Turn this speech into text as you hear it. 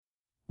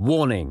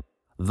Warning: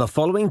 the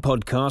following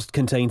podcast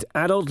contains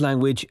adult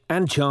language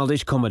and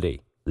childish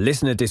comedy.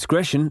 Listener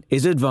discretion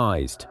is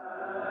advised.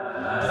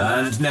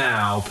 And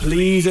now,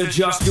 please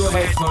adjust your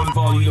headphone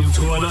volume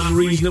to an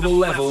unreasonable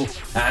level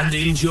and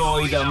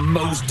enjoy the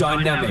most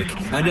dynamic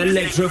and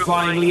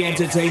electrifyingly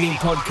entertaining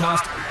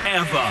podcast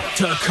ever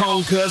to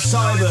conquer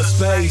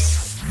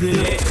cyberspace.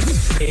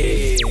 This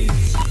is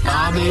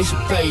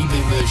Amish Baby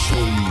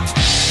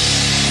Machine.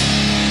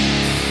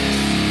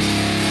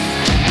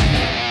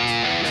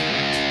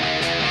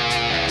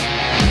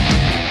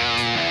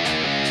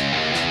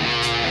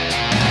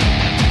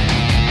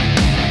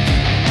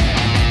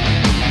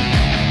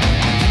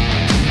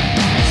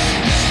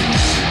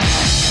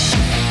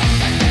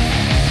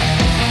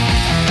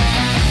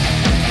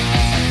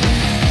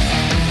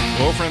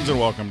 Hello, friends, and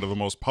welcome to the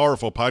most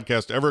powerful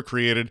podcast ever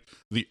created,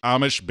 the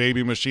Amish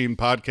Baby Machine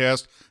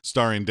Podcast,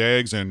 starring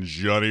Dags and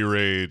Johnny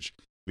Rage.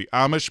 The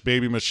Amish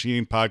Baby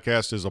Machine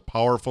Podcast is a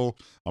powerful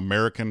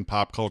American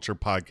pop culture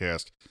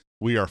podcast.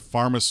 We are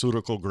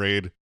pharmaceutical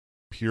grade,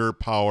 pure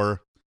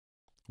power.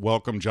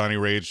 Welcome, Johnny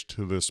Rage,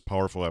 to this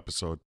powerful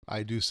episode.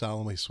 I do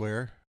solemnly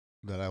swear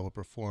that I will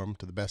perform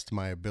to the best of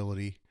my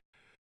ability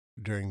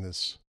during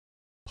this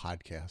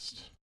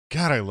podcast.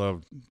 God, I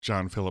love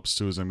John Philip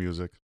Sousa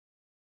music.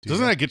 Do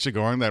Doesn't you? that get you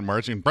going, that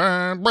marching?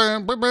 Bam,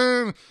 bam, bam,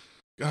 bam.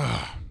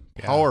 Ah,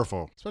 Yeah.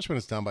 powerful. Especially when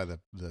it's done by the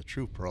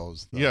true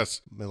pros. The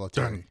Yes.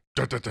 Military.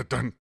 Dun, dun, dun, dun,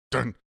 dun,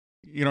 dun.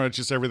 You know, it's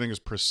just everything is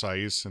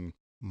precise and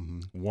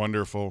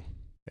wonderful.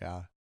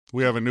 Yeah.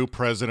 We have a new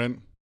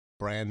president.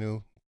 Brand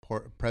new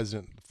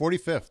president.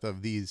 45th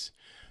of these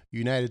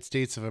United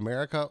States of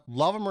America.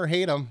 Love him or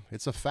hate him.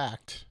 It's a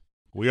fact.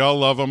 We all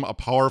love him. A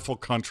powerful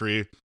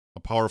country, a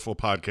powerful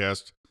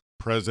podcast.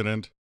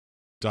 President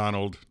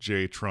Donald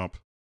J. Trump.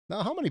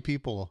 Now, how many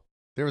people,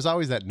 there was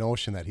always that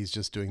notion that he's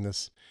just doing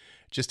this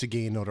just to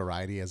gain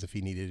notoriety as if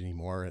he needed any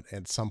more.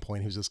 At some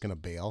point, he was just going to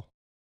bail.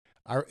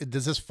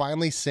 Does this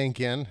finally sink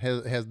in?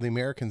 Has the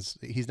Americans,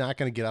 he's not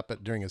going to get up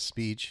during his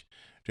speech,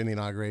 during the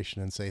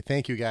inauguration and say,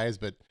 thank you guys,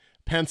 but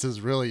Pence is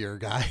really your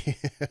guy.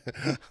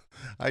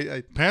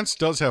 Pence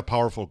does have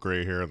powerful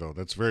gray hair, though.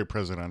 That's very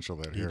presidential,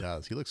 that He hair.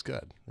 does. He looks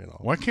good. You know.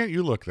 Why can't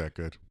you look that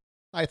good?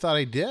 I thought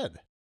I did.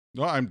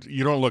 No,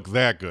 you don't look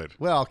that good.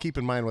 Well, keep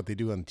in mind what they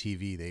do on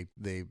TV.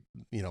 They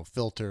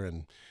filter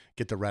and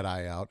get the red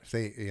eye out. If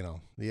they,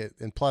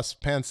 and plus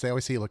Pence, they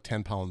always say you look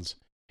 10 pounds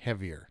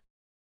heavier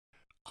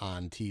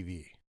on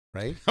TV,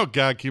 right? Oh,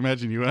 God, can you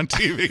imagine you on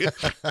TV?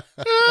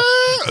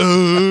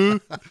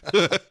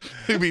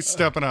 He'd be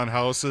stepping on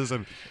houses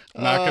and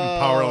knocking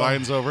power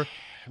lines over.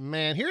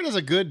 Man, here it is,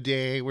 a good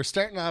day. We're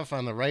starting off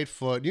on the right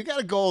foot. You got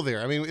to go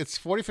there. I mean, it's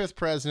 45th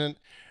president.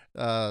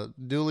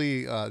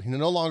 Duly,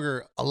 no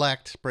longer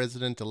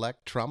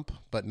President-elect Trump,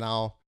 but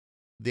now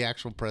the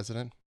actual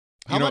president.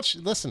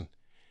 Listen,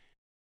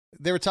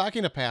 they were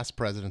talking to past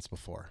presidents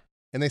before,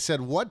 and they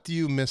said, what do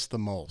you miss the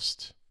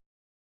most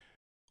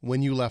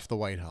when you left the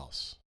White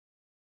House?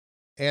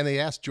 And they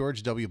asked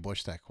George W.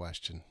 Bush that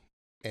question,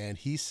 and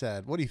he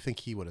said, what do you think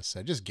he would have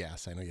said? Just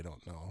guess. I know you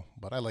don't know,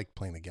 but I like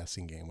playing the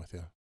guessing game with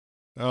you.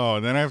 Oh,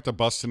 and then I have to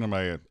bust into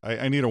my,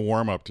 I need a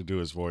warm-up to do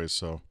his voice,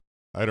 so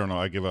I don't know.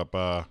 I give up,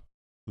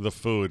 the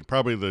food,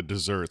 probably the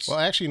desserts. Well,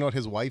 actually, you know what?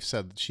 His wife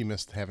said that she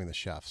missed having the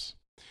chefs.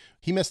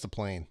 He missed the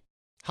plane.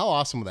 How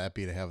awesome would that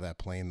be to have that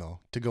plane, though,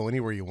 to go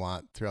anywhere you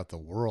want throughout the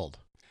world,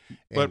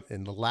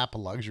 and the lap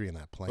of luxury in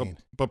that plane.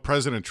 But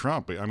President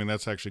Trump, I mean,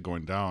 that's actually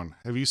going down.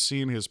 Have you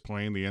seen his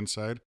plane, the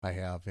inside? I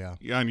have, yeah.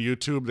 On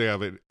YouTube, they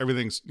have it.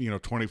 Everything's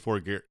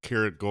 24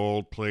 karat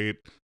gold plate.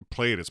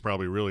 It's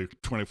probably really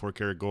 24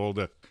 karat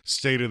gold.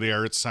 State of the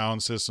art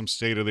sound system,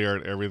 state of the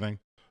art everything.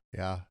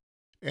 Yeah,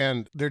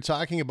 and they're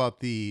talking about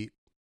the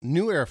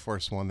new Air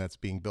Force One that's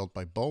being built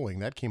by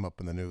Boeing. That came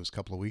up in the news a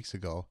couple of weeks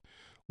ago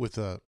with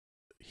a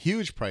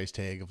huge price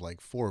tag of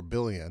like $4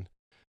 billion.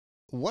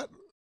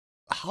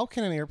 How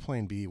can an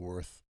airplane be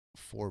worth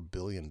 $4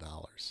 billion?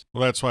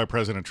 Well, that's why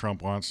President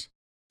Trump wants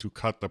to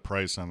cut the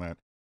price on that.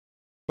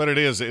 But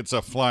it's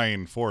a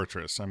flying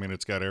fortress. I mean,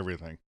 it's got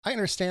everything. I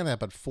understand that,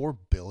 but $4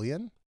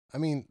 billion? I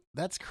mean,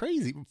 that's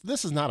crazy.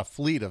 This is not a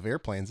fleet of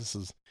airplanes. This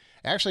is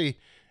actually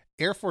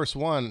Air Force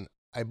One.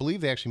 I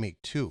believe they actually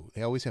make two.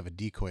 They always have a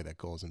decoy that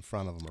goes in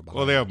front of them or behind.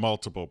 Well, they have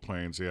multiple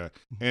planes, yeah.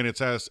 And it's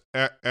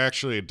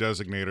actually a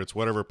designator. It's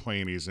whatever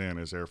plane he's in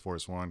is Air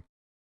Force One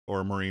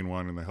or Marine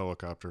One in the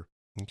helicopter.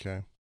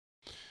 Okay.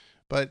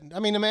 But, I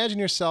mean, imagine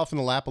yourself in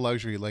the lap of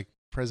luxury like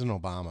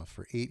President Obama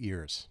for 8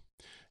 years.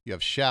 You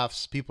have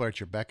chefs. People are at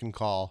your beck and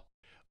call.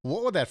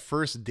 What would that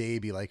first day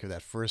be like, or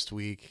that first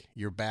week?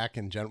 You're back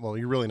in well,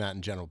 you're really not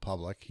in general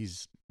public.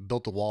 He's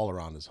built a wall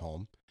around his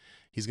home.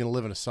 He's going to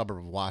live in a suburb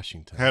of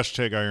Washington.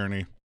 Hashtag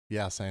irony.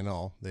 Yes, I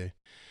know.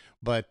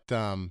 But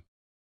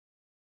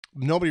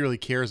nobody really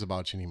cares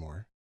about you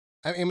anymore.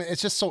 I mean,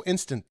 it's just so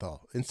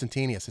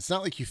instantaneous. It's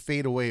not like you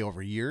fade away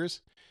over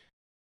years.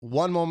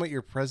 One moment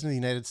you're president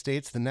of the United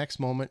States, the next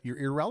moment you're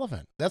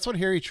irrelevant. That's what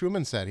Harry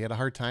Truman said. He had a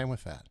hard time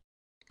with that.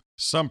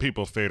 Some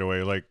people fade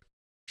away, like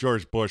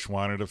George Bush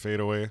wanted to fade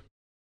away.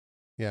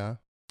 Yeah.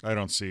 I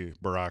don't see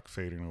Barack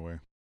fading away.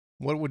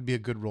 What would be a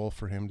good role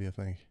for him, do you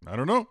think? I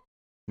don't know.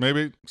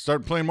 Maybe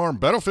start playing more in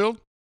Battlefield.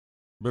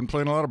 Been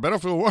playing a lot of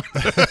Battlefield 1.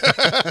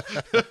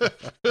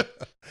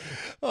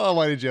 Oh,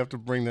 why did you have to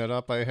bring that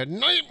up? I had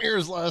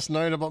nightmares last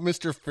night about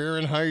Mr.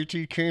 Fahrenheit.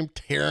 He came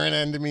tearing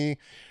into me.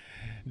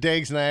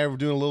 Dags and I were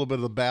doing a little bit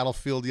of the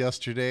Battlefield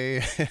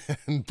yesterday,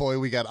 and boy,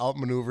 we got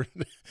outmaneuvered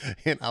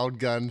and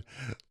outgunned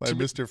by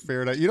Mr.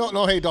 Fahrenheit. You don't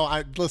know, hey,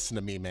 listen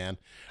to me, man.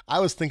 I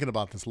was thinking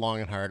about this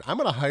long and hard. I'm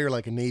going to hire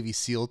like a Navy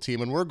SEAL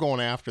team, and we're going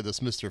after this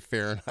Mr.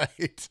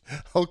 Fahrenheit.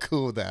 How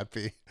cool would that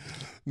be?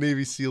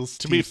 Navy SEALs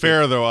To be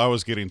fair, though, I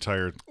was getting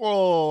tired.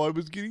 Oh, I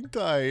was getting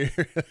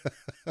tired.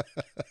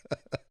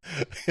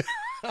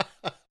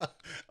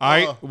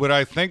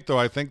 I think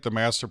the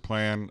master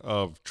plan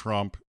of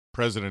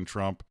President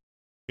Trump,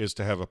 is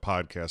to have a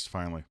podcast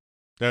finally.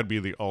 That'd be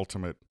the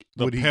ultimate,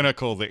 the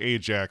pinnacle, the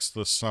Ajax,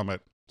 the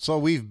summit. So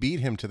we've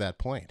beat him to that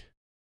point.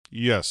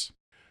 Yes.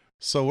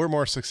 So we're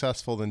more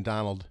successful than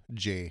Donald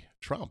J.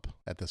 Trump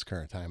at this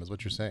current time, is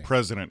what you're saying.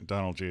 President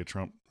Donald J.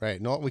 Trump.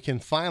 Right. No, we can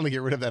finally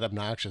get rid of that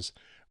obnoxious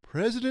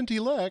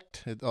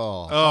President-elect.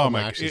 How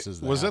obnoxious is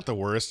that? Was that the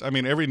worst? I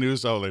mean, every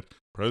news outlet,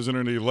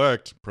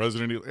 President-elect.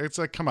 It's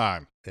like, come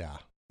on. Yeah.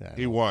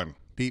 He won.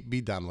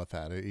 Be done with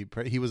that.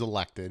 He was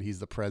elected. He's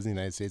the president of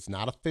the United States,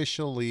 not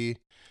officially.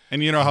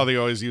 And you know how they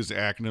always use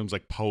acronyms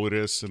like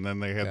POTUS, and then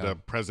they had the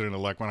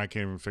president-elect one. I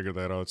can't even figure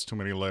that out. It's too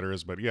many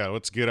letters. But yeah,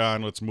 let's get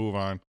on. Let's move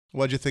on.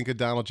 What'd you think of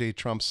Donald J.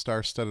 Trump's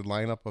star-studded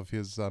lineup of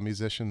his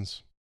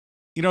musicians?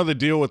 You know, the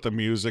deal with the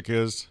music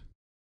is,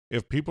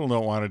 if people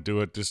don't want to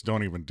do it, just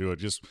don't even do it.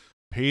 Just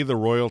pay the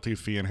royalty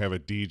fee and have a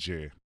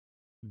DJ.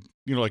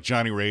 You know, like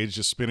Johnny Rage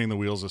just spinning the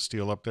wheels of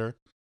steel up there.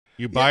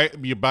 You buy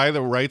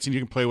the rights and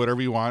you can play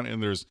whatever you want,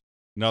 and there's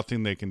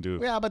nothing they can do.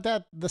 Yeah, but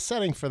the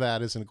setting for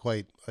that isn't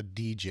quite a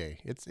DJ.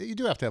 You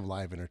do have to have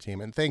live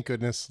entertainment. Thank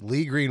goodness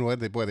Lee Greenwood.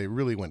 They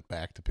really went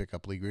back to pick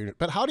up Lee Greenwood.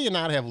 But how do you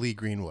not have Lee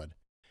Greenwood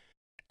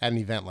at an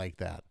event like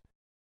that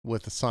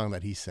with the song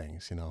that he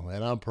sings? You know,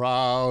 and I'm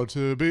proud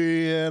to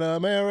be an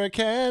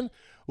American,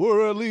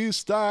 or at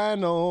least I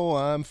know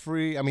I'm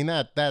free. I mean,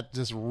 that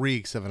just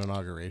reeks of an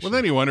inauguration. Well,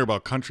 then you wonder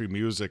about country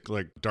music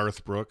like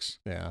Garth Brooks.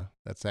 Yeah,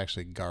 that's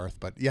actually Garth.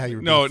 But yeah,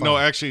 you're no.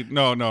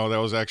 That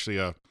was actually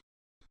a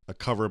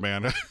cover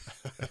band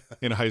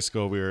in high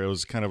school. It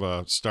was kind of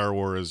a Star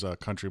Wars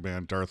country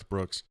band, Garth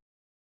Brooks.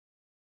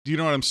 Do you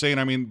know what I'm saying?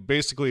 I mean,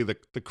 basically the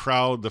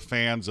crowd, the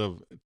fans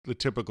of the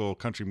typical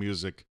country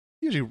music.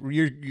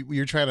 Usually,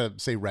 you're trying to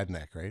say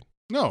redneck, right?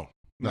 No.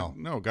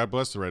 God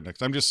bless the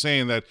rednecks. I'm just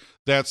saying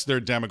that's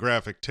their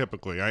demographic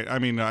typically. I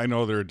mean, I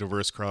know they're a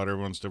diverse crowd.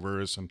 Everyone's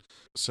diverse and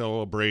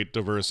celebrate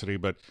diversity,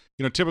 but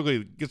you know,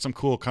 typically get some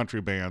cool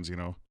country bands. You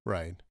know,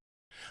 right?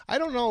 I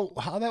don't know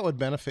how that would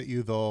benefit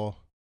you though.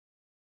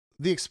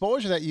 The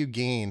exposure that you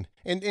gain,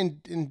 and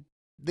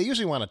they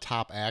usually want a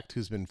top act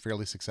who's been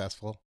fairly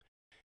successful.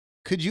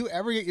 Could you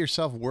ever get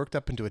yourself worked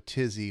up into a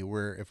tizzy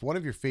where if one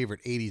of your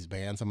favorite 80s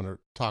bands, I'm going to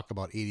talk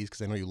about 80s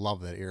because I know you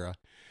love that era,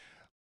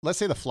 let's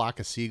say the Flock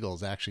of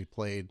Seagulls actually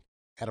played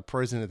at a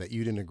president that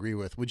you didn't agree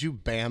with, would you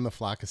ban the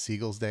Flock of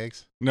Seagulls,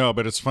 Dags? No,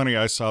 but it's funny.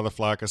 I saw the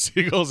Flock of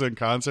Seagulls in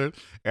concert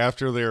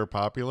after they were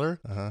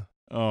popular. Uh-huh.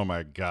 Oh,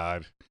 my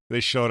God.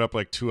 They showed up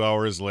like 2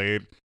 hours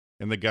late.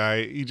 And the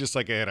guy, he just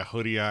like had a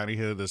hoodie on. He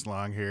had this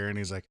long hair. And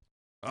he's like,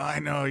 oh, I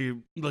know you're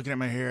looking at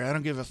my hair. I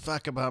don't give a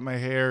fuck about my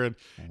hair. And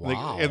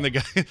wow. the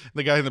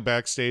guy in the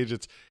backstage,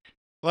 it's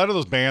a lot of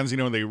those bands, you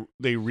know,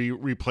 they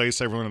replace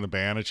everyone in the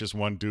band. It's just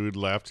one dude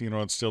left, you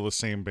know, it's still the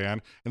same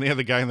band. And they have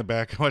the guy in the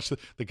back, watch the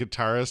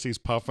guitarist, he's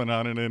puffing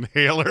on an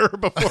inhaler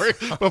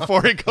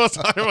before he goes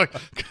on. I'm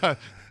like, God.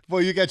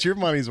 Well, you got your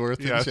money's worth,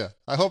 didn't you?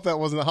 I hope that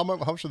wasn't, how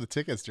much are the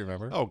tickets, do you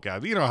remember? Oh,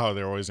 God. You know how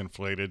they're always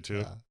inflated, too.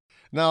 Yeah.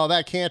 No,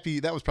 that can't be.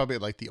 That was probably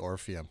like the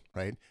Orpheum,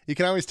 right? You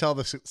can always tell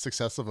the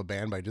success of a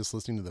band by just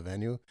listening to the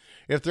venue.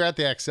 If they're at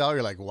the XL,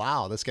 you're like,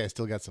 wow, this guy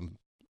still got some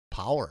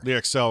power. The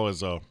XL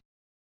is a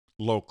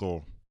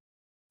local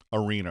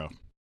arena.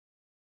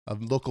 A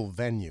local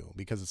venue,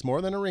 because it's more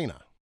than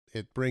arena.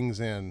 It brings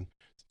in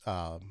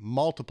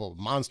multiple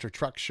monster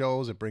truck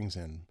shows. It brings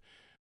in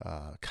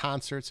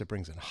concerts. It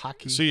brings in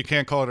hockey. So you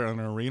can't call it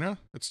an arena?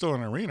 It's still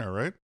an arena,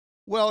 right?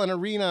 Well, an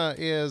arena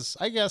is,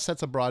 I guess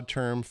that's a broad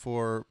term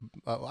for,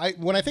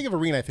 when I think of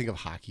arena, I think of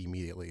hockey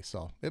immediately.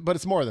 But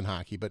it's more than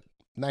hockey, but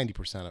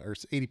 90% or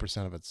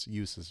 80% of its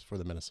use is for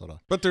the Minnesota.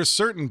 But there's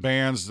certain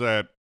bands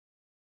that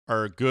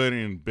are good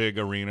in big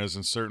arenas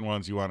and certain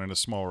ones you want in a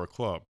smaller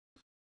club.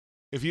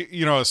 If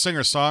you know, a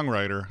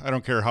singer-songwriter, I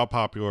don't care how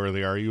popular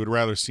they are, you would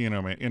rather see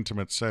them in an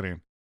intimate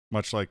setting,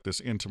 much like this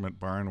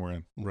intimate barn we're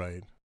in.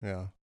 Right,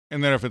 yeah.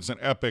 And then if it's an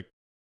epic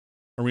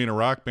arena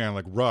rock band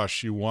like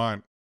Rush, you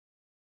want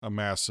a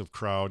massive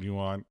crowd, you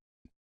want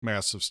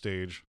massive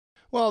stage.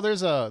 Well,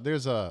 there's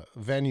a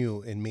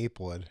venue in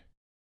Maplewood,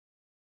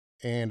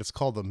 and it's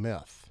called The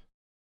Myth.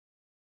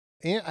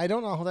 And I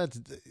don't know how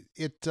that's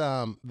it.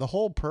 The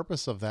whole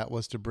purpose of that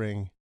was to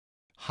bring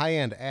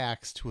high-end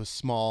acts to a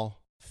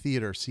small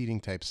theater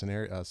seating type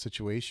scenario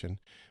situation,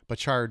 but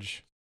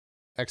charge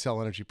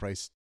XL Energy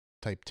price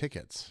type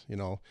tickets. You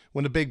know,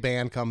 when the big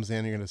band comes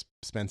in, you're going to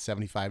spend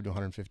 $75 to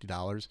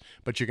 $150,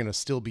 but you're going to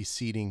still be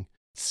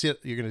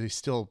you're going to be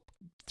still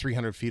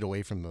 300 feet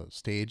away from the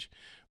stage.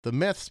 The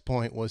Myth's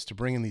point was to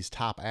bring in these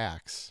top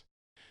acts,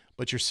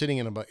 but you're sitting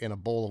in a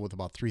bowl with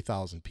about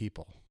 3,000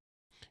 people.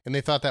 And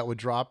they thought that would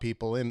draw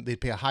people in. They'd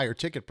pay a higher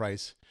ticket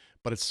price,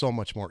 but it's so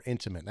much more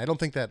intimate. And I don't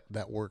think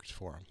that worked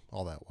for them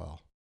all that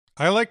well.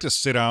 I like to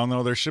sit down,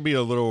 though. There should be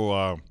a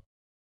little...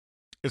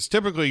 it's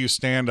typically you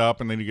stand up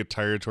and then you get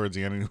tired towards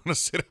the end and you want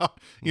to sit down.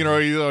 You know,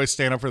 you always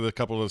stand up for the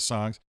couple of the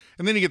songs.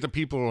 And then you get the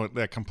people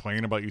that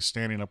complain about you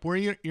standing up. Where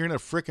you're in a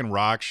freaking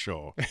rock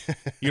show.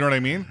 You know what I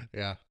mean?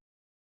 Yeah.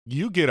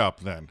 You get up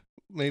then.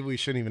 Maybe we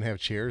shouldn't even have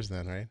chairs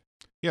then, right?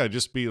 Yeah,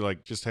 just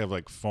have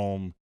like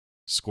foam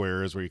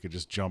squares where you could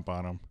just jump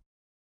on them.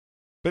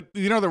 But,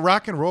 you know, the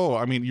rock and roll,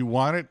 I mean, you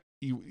want it,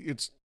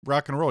 it's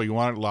rock and roll. You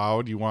want it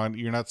loud.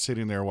 You're not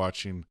sitting there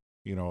watching,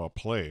 you know, a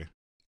play.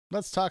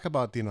 Let's talk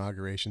about the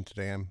inauguration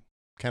today. I'm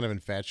kind of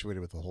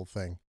infatuated with the whole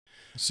thing.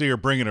 So you're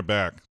bringing it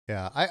back.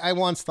 Yeah, I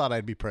once thought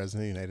I'd be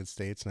president of the United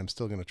States, and I'm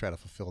still going to try to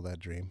fulfill that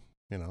dream.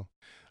 You know,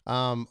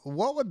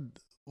 what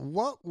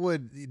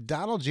would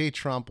Donald J.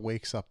 Trump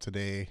wakes up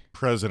today,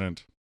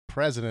 president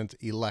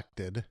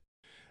elected,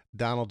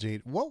 Donald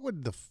J. What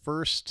do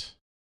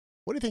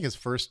you think his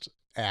first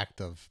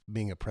act of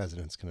being a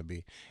president is going to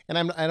be? And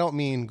I don't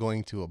mean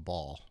going to a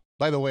ball.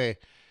 By the way,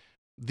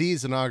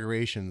 these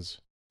inaugurations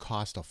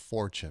cost a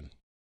fortune.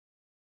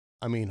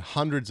 I mean,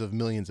 hundreds of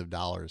millions of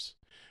dollars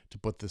to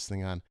put this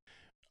thing on.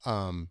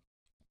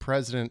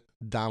 President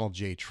Donald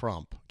J.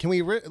 Trump. Can we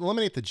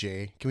eliminate the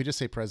J? Can we just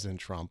say President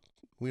Trump?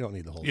 We don't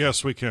need the whole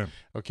Yes, we can.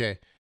 Okay.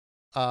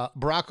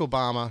 Barack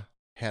Obama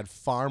had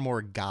far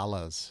more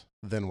galas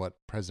than what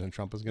President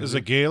Trump was going to do. Is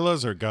it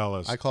galas or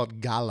galas? I call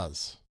it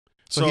galas.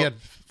 So he had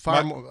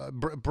far more.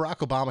 Barack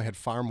Obama had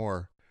far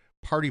more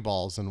party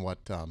balls than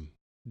what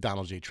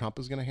Donald J. Trump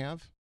was going to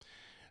have.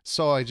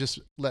 So I just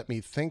let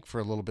me think for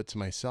a little bit to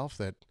myself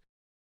that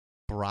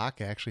Barack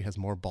actually has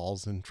more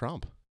balls than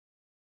Trump.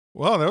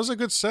 Well, that was a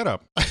good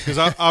setup because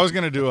I was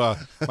going to do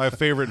my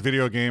favorite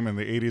video game in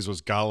the 80s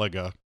was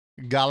Galaga.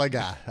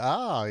 Galaga.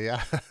 Oh,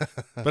 yeah.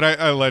 But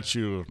I let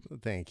you.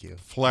 Thank you.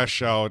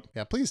 Flesh out.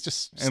 Yeah, please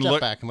just step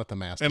back and let the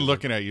master. And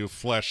looking at you,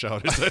 flesh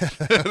out.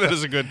 That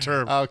is a good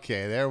term.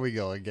 Okay, there we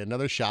go. Again,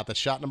 another shot. That's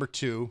shot number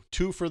 2.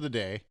 2 for the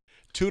day.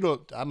 I'm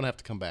gonna have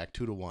to come back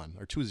 2-1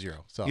 or 2-0.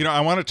 So I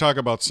want to talk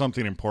about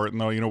something important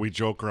though. We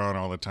joke around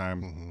all the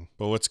time,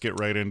 but let's get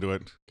right into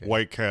it. Okay.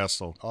 White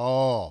Castle.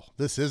 Oh,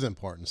 this is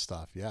important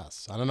stuff.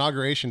 Yes, on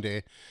Inauguration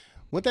Day,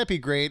 wouldn't that be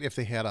great if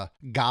they had a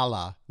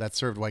gala that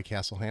served White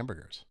Castle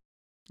hamburgers?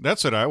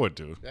 That's what I would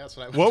do. That's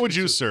what I would. What would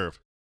you serve?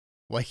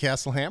 White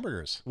Castle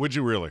hamburgers. Would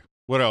you really?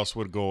 What else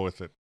would go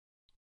with it?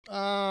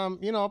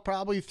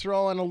 Probably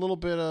throw in a little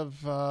bit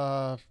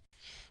of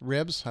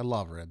ribs. I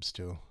love ribs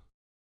too.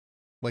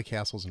 White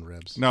Castles and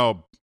ribs.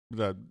 No,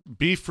 the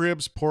beef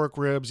ribs, pork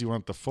ribs. You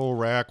want the full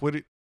rack?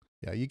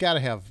 Yeah, you got to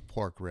have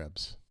pork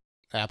ribs.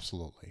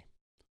 Absolutely.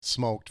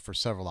 Smoked for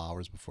several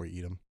hours before you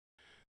eat them.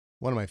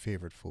 One of my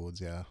favorite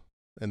foods, yeah.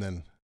 And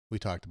then we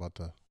talked about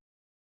the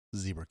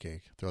zebra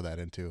cake. Throw that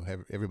in too.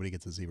 Everybody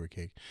gets a zebra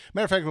cake.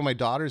 Matter of fact, when my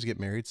daughters get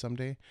married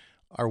someday,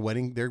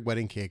 their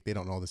wedding cake, they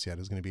don't know this yet,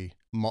 is going to be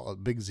a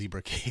big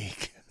zebra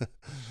cake.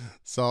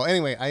 So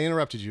anyway, I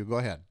interrupted you. Go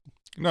ahead.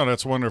 No,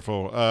 that's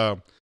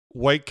wonderful.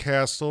 White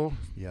Castle.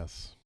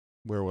 Yes.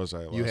 Where was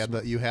I?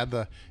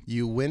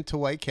 You went to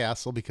White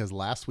Castle because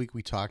last week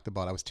we talked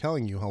about, I was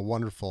telling you how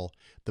wonderful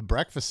the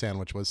breakfast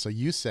sandwich was. So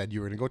you said you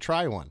were going to go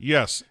try one.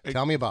 Yes.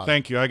 Tell me about it.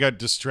 Thank you. I got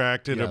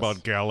distracted about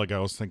Galaga. I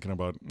was thinking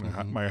about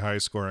my high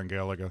score on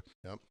Galaga.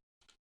 Yep.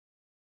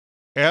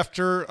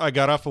 After I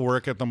got off of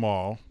work at the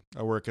mall,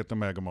 I work at the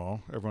Mega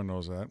Mall. Everyone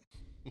knows that.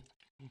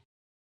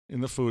 In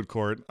the food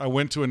court, I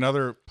went to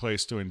another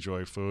place to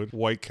enjoy food,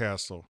 White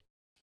Castle.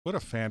 What a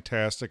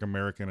fantastic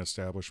American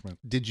establishment.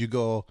 Did you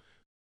go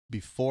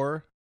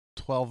before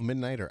 12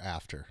 midnight or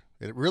after?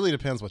 It really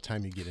depends what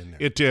time you get in there.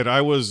 It did.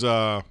 I was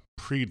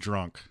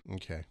pre-drunk.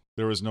 Okay.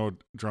 There was no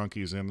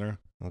drunkies in there.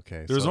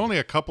 Okay. There's only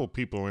a couple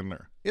people in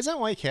there. Isn't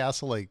White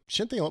Castle,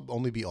 shouldn't they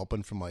only be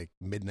open from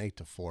midnight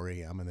to 4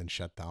 a.m. and then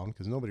shut down?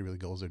 Because nobody really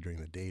goes there during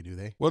the day, do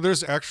they? Well,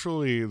 there's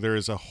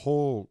a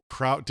whole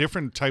crowd,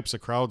 different types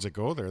of crowds that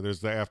go there. There's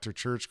the after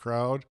church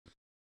crowd.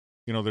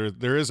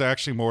 There is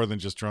actually more than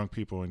just drunk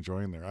people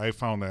enjoying there. I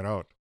found that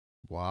out.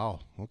 Wow.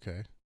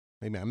 Okay.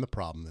 Maybe I'm the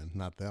problem then,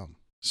 not them.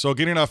 So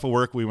getting off of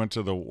work, we went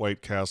to the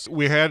White Castle.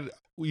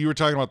 You were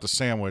talking about the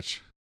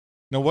sandwich.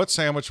 Now, what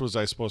sandwich was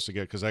I supposed to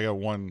get? Because I got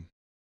one.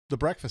 The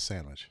breakfast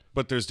sandwich.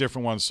 But there's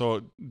different ones.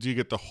 So do you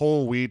get the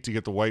whole wheat? Do you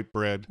get the white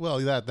bread? Well,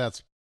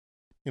 that's,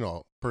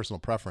 personal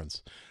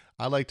preference.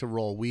 I like to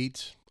roll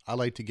wheat. I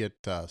like to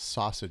get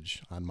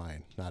sausage on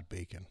mine, not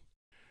bacon.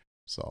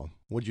 So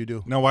what'd you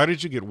do? Now, why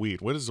did you get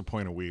wheat? What is the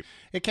point of wheat?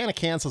 It kind of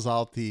cancels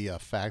out the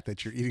fact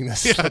that you're eating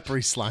this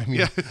slippery, slimy.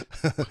 Yeah.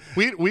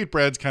 Wheat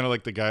bread's kind of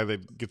like the guy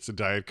that gets a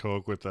Diet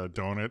Coke with a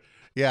donut.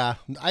 Yeah.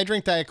 I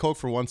drink Diet Coke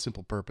for one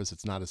simple purpose.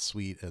 It's not as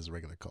sweet as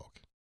regular Coke.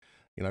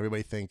 You know,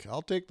 everybody think,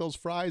 I'll take those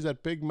fries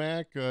at Big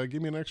Mac.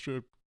 Give me an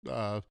extra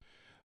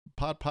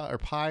pot pie or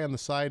pie on the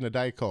side and a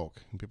Diet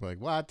Coke. And people are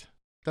like, what?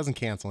 Doesn't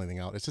cancel anything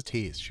out. It's a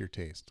taste, sheer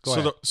taste. Go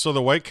ahead. So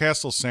the White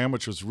Castle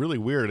sandwich was really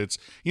weird. It's,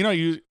 you know,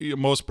 you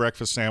most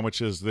breakfast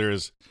sandwiches,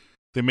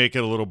 they make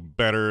it a little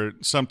better,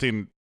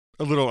 something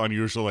a little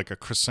unusual, like a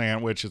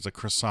croissant, which is a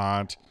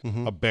croissant,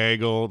 a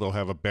bagel. They'll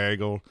have a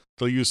bagel.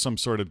 They'll use some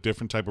sort of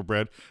different type of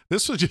bread.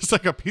 This was just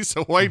like a piece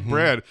of white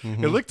bread.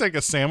 It looked like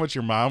a sandwich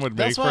your mom would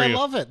make That's for why you. I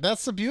love it.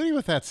 That's the beauty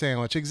with that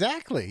sandwich.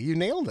 Exactly. You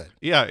nailed it.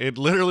 Yeah, it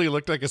literally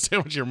looked like a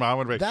sandwich your mom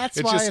would make.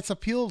 That's why it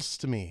appeals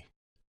to me.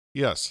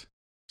 Yes.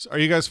 So are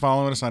you guys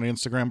following us on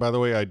Instagram, by the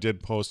way? I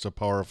did post a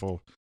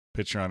powerful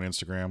picture on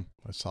Instagram.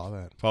 I saw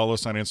that. Follow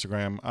us on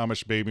Instagram,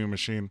 Amish Baby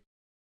Machine.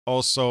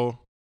 Also,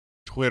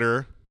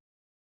 Twitter,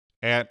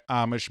 at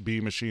Amish B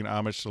Machine,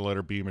 Amish the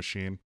letter B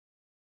Machine.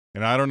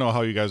 And I don't know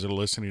how you guys are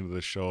listening to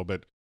this show,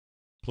 but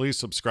please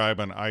subscribe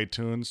on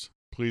iTunes.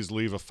 Please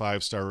leave a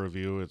 5-star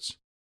review. It's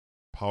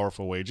a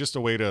powerful way, just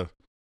a way to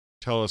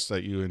tell us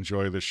that you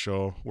enjoy this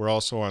show. We're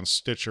also on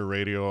Stitcher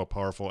Radio, a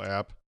powerful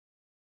app.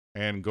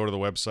 And go to the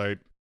website,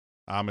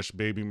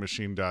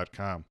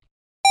 AmishBabyMachine.com.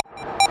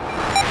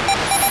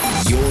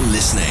 You're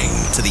listening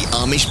to the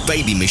Amish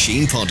Baby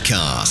Machine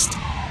podcast.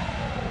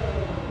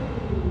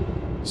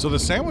 So the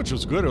sandwich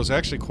was good. It was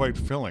actually quite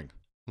filling.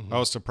 I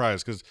was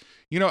surprised because,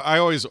 you know, I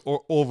always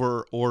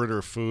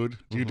over-order food.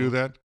 Do you do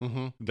that?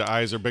 The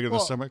eyes are bigger than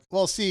the stomach?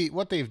 Well, see,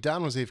 what they've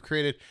done was they've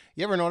created,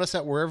 you ever notice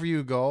that wherever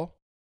you go,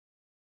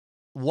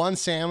 one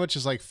sandwich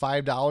is like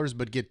 $5,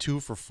 but get 2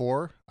 for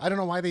 $4? I don't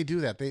know why they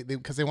do that.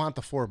 Because they want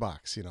the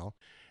 $4, you know.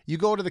 You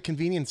go to the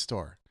convenience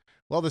store.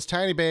 Well, this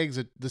tiny bag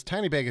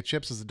of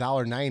chips is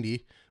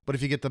 $1.90, but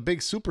if you get the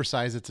big super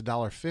size, it's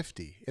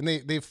 $1.50. And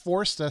they've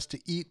forced us to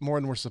eat more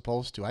than we're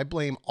supposed to. I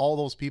blame all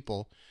those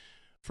people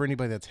for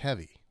anybody that's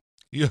heavy.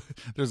 Yeah,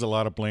 there's a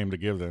lot of blame to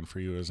give then for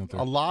you, isn't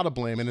there? A lot of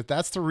blame, and if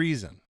that's the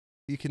reason.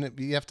 You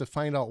have to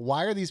find out,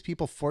 why are these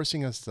people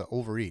forcing us to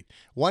overeat?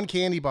 One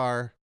candy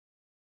bar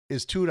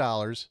is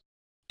 $2.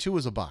 2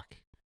 is $1.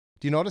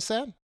 Do you notice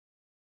that?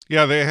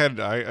 Yeah, they had.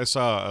 I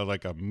saw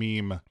like a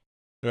meme.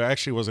 It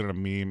actually wasn't a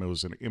meme. It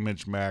was an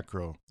image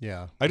macro.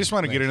 Yeah. I just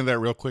want to get into that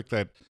real quick.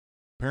 That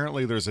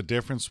apparently there's a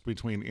difference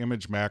between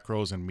image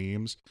macros and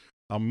memes.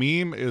 A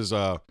meme is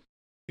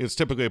it's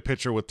typically a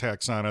picture with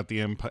text on it,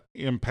 the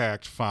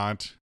impact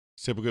font.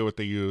 It's typically what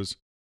they use.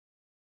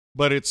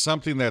 But it's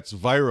something that's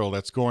viral,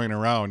 that's going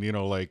around, you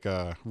know, like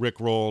Rick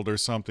Rolled or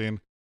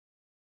something.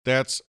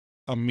 That's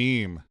a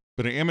meme.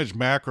 But an image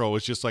macro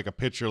is just like a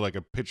picture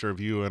of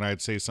you, and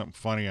I'd say something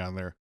funny on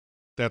there.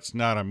 That's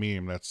not a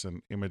meme. That's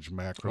an image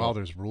macro. Well,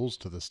 there's rules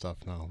to this stuff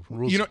now.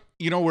 Rules.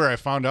 You know where I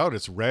found out?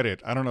 It's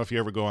Reddit. I don't know if you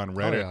ever go on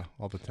Reddit. Oh, yeah,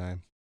 all the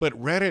time. But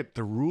Reddit,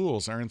 the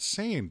rules are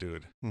insane,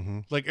 dude.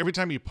 Like every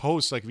time you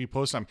post, like if you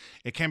post something,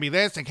 it can't be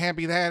this, it can't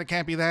be that, it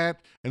can't be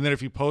that. And then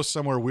if you post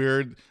somewhere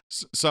weird,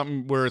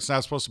 something where it's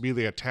not supposed to be,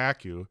 they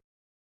attack you.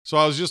 So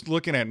I was just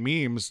looking at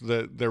memes,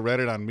 the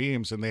Reddit on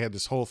memes, and they had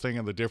this whole thing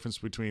of the difference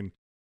between,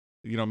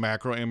 you know,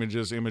 macro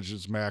images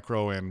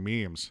macro, and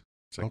memes.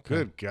 It's like,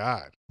 good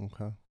God.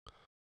 Okay.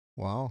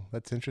 Wow,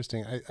 that's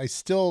interesting. I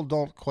still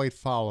don't quite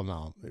follow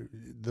now.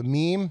 The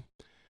meme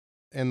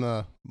and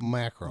the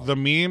macro. The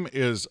meme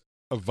is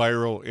a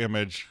viral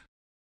image.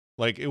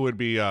 Like it would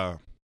be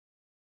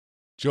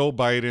Joe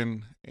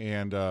Biden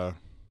and Barack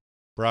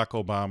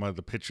Obama,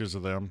 the pictures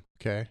of them.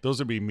 Okay. Those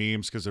would be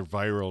memes because they're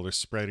viral. They're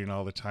spreading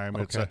all the time.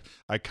 Okay. It's an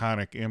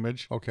iconic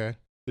image. Okay.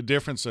 The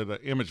difference of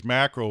the image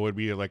macro would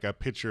be like a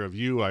picture of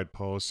you I'd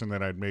post, and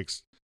then I'd make,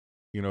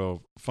 you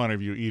know, fun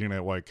of you eating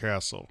at White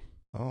Castle.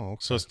 Oh, okay.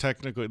 So it's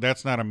technically,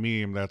 that's not a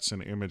meme. That's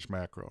an image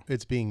macro.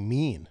 It's being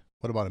mean.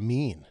 What about a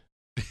mean?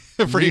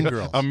 For Mean you,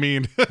 girls. a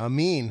mean. A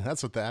mean.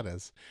 That's what that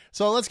is.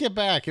 So let's get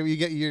back.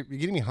 You're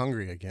getting me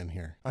hungry again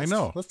here. I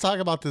know. Let's talk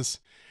about the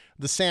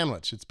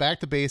sandwich. It's back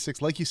to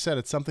basics. Like you said,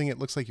 it's something it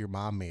looks like your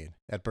mom made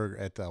at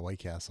White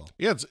Castle.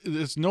 Yeah,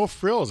 it's no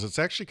frills. It's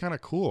actually kind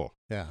of cool.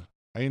 Yeah.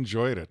 I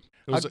enjoyed it.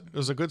 It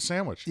was a good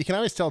sandwich. You can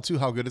always tell too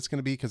how good it's going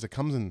to be because it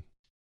comes in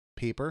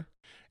paper,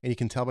 and you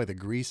can tell by the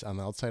grease on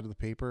the outside of the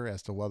paper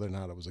as to whether or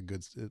not it's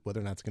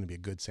going to be a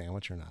good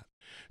sandwich or not.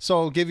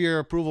 So give your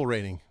approval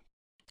rating.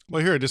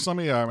 Well, here, just let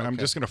me. I'm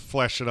just going to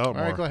flesh it out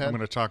more. All right, go ahead. I'm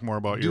going to talk more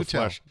about your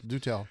flesh. Do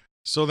tell.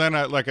 So then,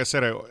 like I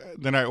said,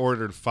 I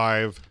ordered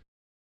 5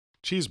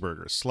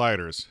 cheeseburgers,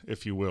 sliders,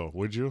 if you will.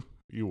 Would you?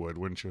 You would,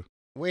 wouldn't you?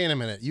 Wait a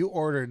minute. You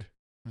ordered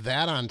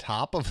that on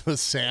top of the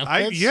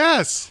sandwich?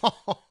 Yes.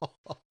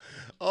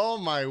 Oh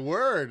my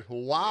word!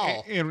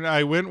 Wow. And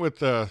I went with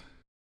the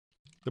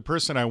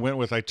person I went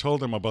with. I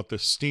told him about the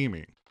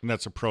steaming, and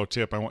that's a pro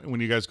tip.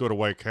 When you guys go to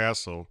White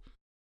Castle,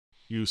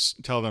 you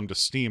tell them to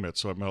steam it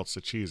so it melts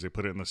the cheese. They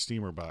put it in the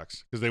steamer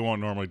box because they won't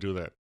normally do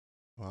that.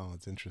 Wow,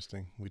 that's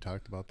interesting. We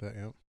talked about that.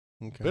 Yep.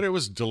 Okay. But it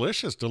was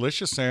delicious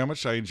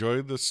sandwich. I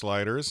enjoyed the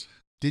sliders.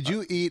 Did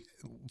you eat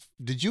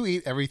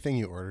everything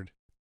you ordered?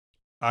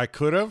 I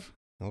could have.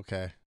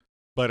 Okay.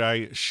 But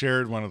I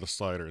shared one of the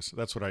sliders.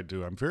 That's what I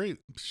do. I'm very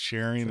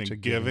sharing Such a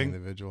and giving.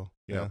 individual.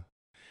 Yeah.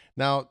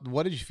 Now,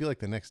 what did you feel like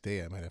the next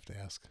day? I might have to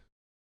ask.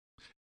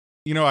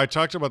 You know, I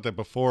talked about that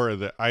before,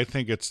 that I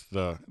think it's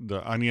the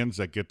onions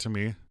that get to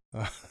me.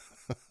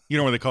 You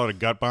know when they call it a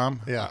gut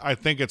bomb? Yeah. I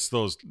think it's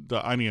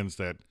the onions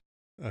that,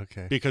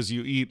 Okay. because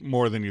you eat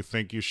more than you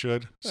think you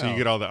should. So you Oh.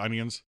 get all the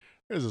onions.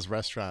 There's this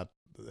restaurant.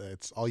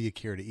 It's All You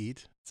Care to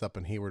Eat. It's up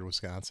in Hayward,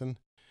 Wisconsin.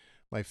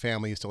 My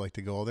family used to like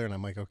to go there, and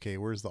I'm like, okay,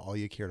 where's the All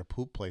You Care to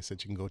Poop place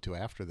that you can go to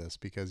after this?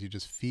 Because you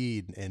just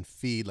feed and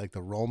feed like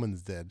the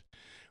Romans did,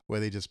 where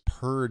they just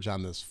purge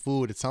on this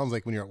food. It sounds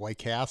like when you're at White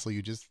Castle,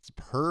 you just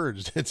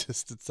purged. It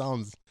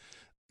sounds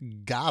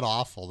god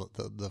awful.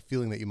 The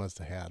feeling that you must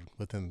have had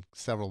within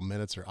several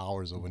minutes or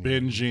hours of when you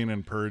Binging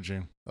and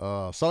purging.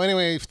 So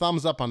anyway,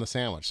 thumbs up on the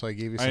sandwich. So I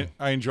gave you some.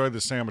 I enjoyed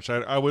the sandwich.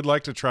 I would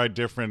like to try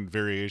different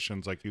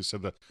variations. Like you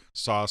said, the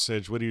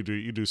sausage. What do?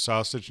 You do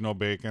sausage, no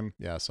bacon,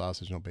 Yeah,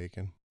 sausage, no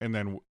bacon. and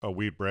then a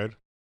wheat bread.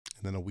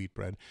 And then a wheat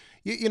bread.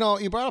 You know,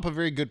 you brought up a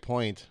very good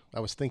point. I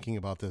was thinking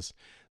about this.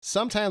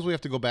 Sometimes we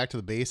have to go back to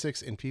the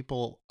basics, and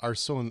people are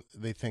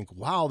they think,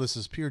 wow, this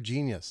is pure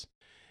genius.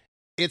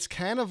 It's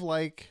kind of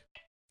like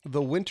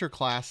the Winter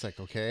Classic,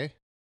 okay,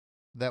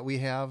 that we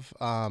have.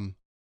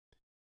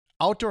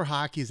 Outdoor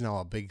hockey is now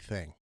a big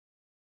thing.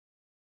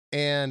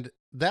 And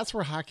that's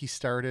where hockey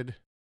started.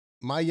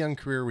 My young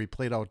career, we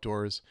played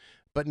outdoors.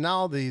 But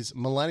now these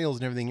millennials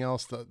and everything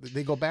else,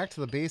 they go back to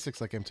the basics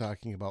like I'm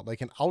talking about.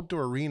 Like an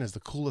outdoor arena is the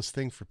coolest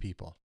thing for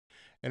people.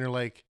 And they're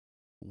like,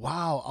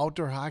 wow,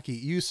 outdoor hockey.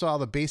 You saw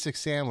the basic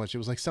sandwich. It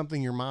was like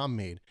something your mom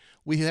made.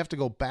 We have to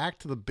go back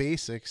to the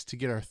basics to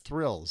get our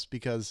thrills,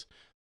 because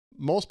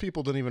most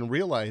people don't even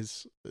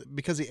realize,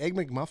 because the Egg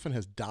McMuffin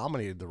has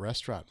dominated the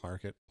restaurant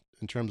market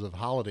in terms of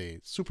holiday,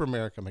 Super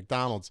America,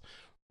 McDonald's.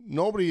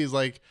 Everybody's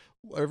like,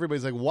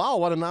 wow,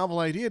 what a novel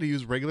idea to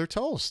use regular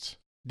toast.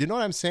 Do you know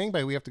what I'm saying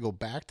by we have to go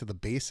back to the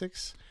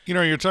basics? You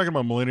know, you're talking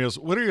about millennials.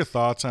 What are your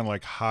thoughts on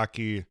like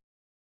hockey?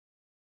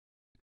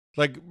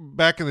 Like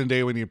back in the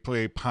day when you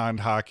play pond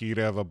hockey, you'd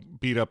have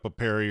beat up a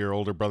pair of your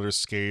older brother's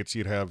skates.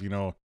 You'd have,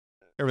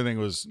 everything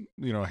was,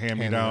 hand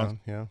me down.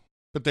 Yeah.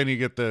 But then you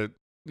get the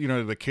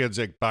kids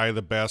that buy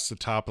the best, the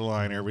top of the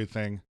line,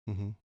 everything.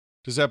 Mm-hmm.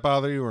 Does that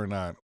bother you or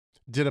not?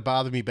 Did it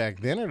bother me back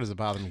then, or does it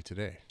bother me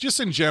today? Just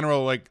in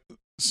general, like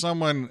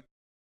someone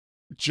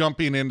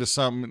jumping into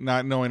something,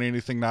 not knowing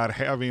anything, not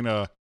having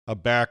a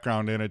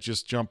background in it,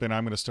 just jump in,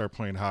 I'm going to start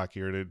playing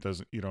hockey, or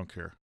you don't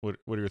care. What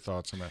are your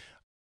thoughts on that?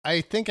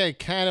 I think I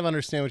kind of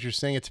understand what you're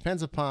saying. It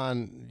depends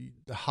upon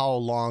how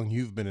long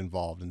you've been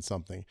involved in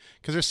something,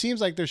 because there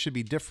seems like there should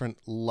be different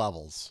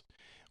levels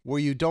where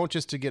you don't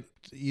just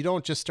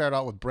start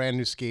out with brand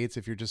new skates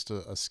if you're just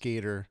a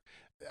skater.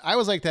 I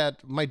was like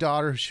that. My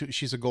daughter,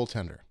 she's a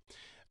goaltender.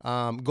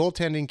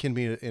 Goaltending can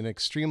be an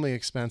extremely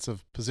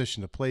expensive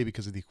position to play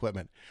because of the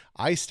equipment.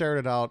 I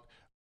started out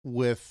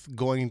with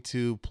going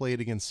to play it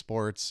against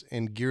sports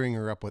and gearing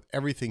her up with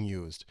everything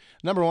used.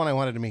 Number one, I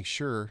wanted to make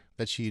sure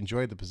that she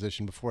enjoyed the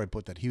position before I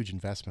put that huge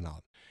investment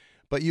out.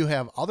 But you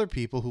have other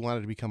people who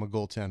wanted to become a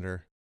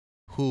goaltender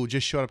who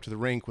just showed up to the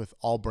rink with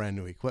all brand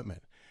new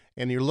equipment.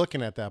 And you're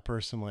looking at that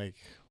person like,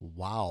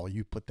 wow,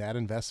 you put that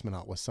investment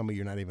out with somebody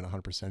you're not even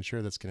 100%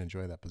 sure that's going to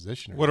enjoy that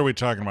position. What are we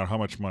talking about? How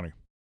much money?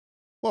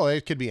 Well,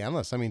 it could be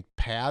endless. I mean,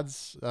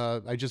 pads,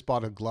 I just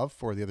bought a glove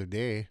for the other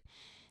day.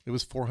 It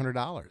was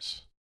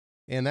 $400.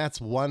 And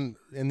that's one,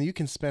 and you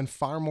can spend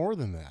far more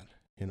than that.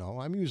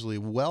 I'm usually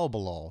well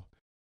below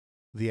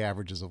the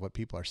averages of what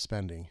people are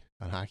spending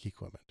on hockey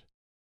equipment.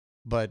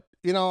 But,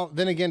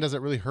 then again, does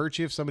it really hurt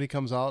you if somebody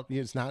comes out?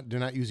 They're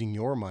not using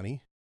your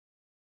money,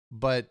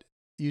 but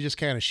you just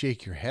kind of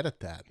shake your head at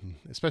that,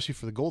 especially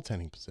for the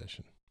goaltending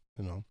position,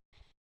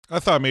 I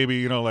thought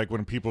maybe, like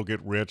when people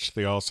get rich,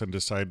 they all of a sudden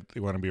decide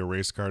they want to be a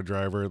race car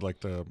driver, like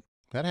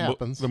that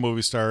happens. The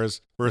movie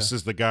stars,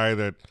 versus the guy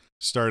that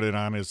started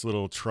on his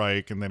little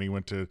trike and then he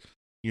went to,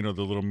 the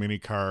little mini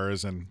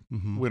cars and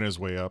went his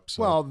way up.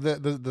 So. Well,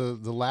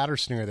 the latter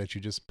scenario that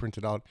you just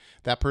printed out,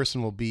 that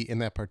person will be in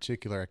that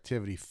particular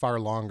activity far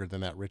longer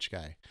than that rich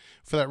guy.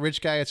 For that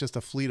rich guy, it's just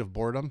a fleet of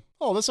boredom.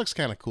 Oh, this looks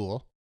kind of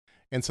cool.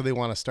 And so they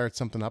want to start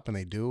something up, and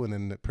they do, and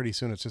then pretty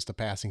soon it's just a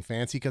passing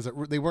fancy because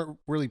they weren't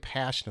really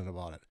passionate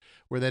about it.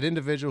 Where that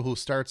individual who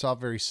starts off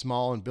very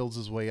small and builds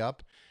his way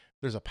up,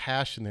 there's a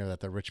passion there that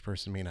the rich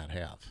person may not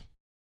have.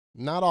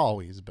 Not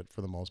always, but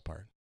for the most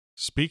part.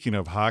 Speaking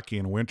of hockey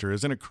in winter,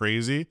 isn't it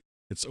crazy?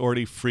 It's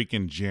already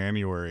freaking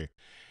January.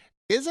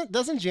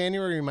 Doesn't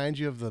January remind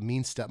you of the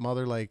mean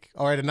stepmother? Like,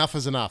 all right, enough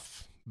is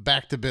enough.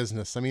 Back to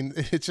business. I mean,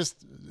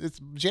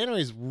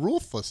 January's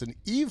ruthless and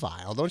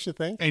evil, don't you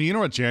think? And you know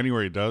what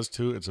January does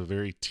too? It's a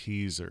very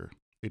teaser.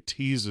 It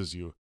teases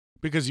you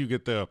because you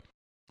get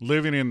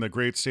living in the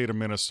great state of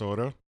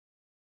Minnesota,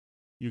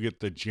 you get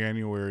the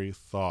January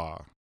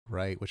thaw.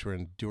 Right, which we're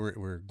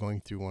going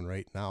through one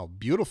right now.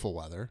 Beautiful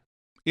weather.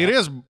 It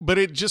is, but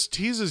it just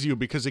teases you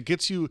because it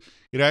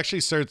actually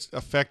starts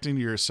affecting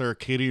your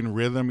circadian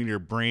rhythm in your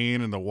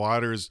brain, and the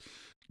water's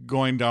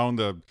going down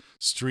the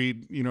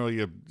street,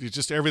 you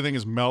just, everything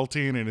is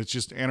melting and it's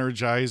just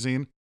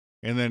energizing,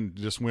 and then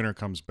just winter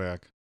comes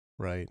back.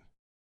 Right.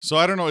 So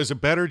I don't know, is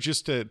it better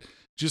just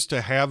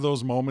to have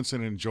those moments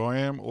and enjoy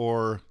them,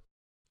 or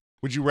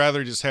Would you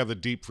rather just have the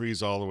deep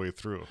freeze all the way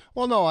through?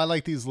 Well, no, I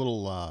like these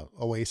little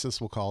oasis,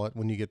 we'll call it,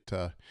 when you get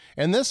to...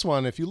 And this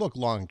one, if you look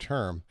long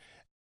term,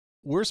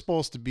 we're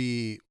supposed to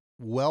be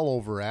well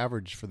over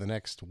average for the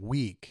next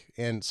week.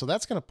 And so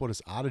that's going to put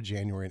us out of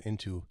January and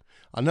into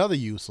another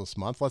useless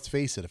month. Let's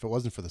face it, if it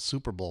wasn't for the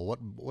Super Bowl,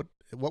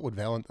 what would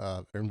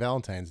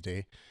Valentine's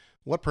Day,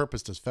 what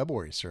purpose does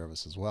February serve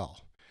us as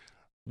well?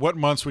 What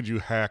months would you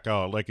hack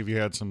out? Like if you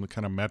had some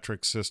kind of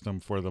metric system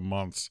for the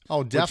months.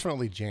 Oh,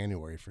 definitely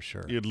January for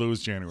sure. You'd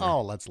lose January.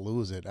 Oh, let's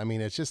lose it. I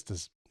mean, it's just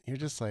this, you're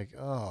just like,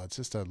 oh, it's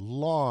just a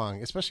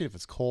long, especially if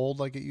it's cold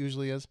like it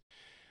usually is.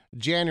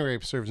 January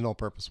serves no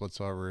purpose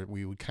whatsoever.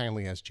 We would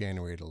kindly ask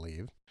January to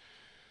leave.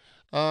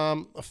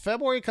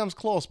 February comes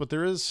close, but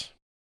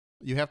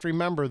you have to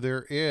remember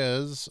there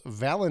is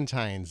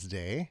Valentine's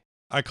Day.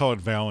 I call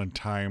it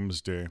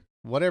Valentine's Day.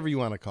 Whatever you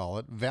want to call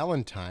it,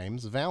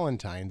 Valentine's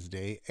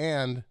Day,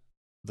 and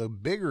the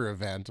bigger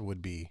event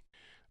would be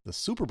the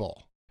Super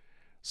Bowl.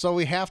 So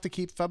we have to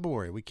keep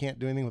February. We can't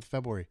do anything with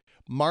February.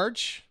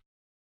 March,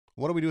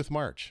 what do we do with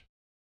March?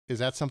 Is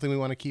that something we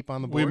want to keep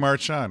on the board? We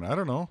march on. I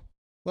don't know.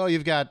 Well,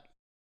 you've got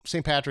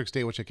St. Patrick's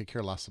Day, which I could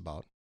care less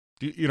about.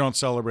 You don't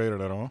celebrate it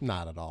at all?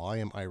 Not at all. I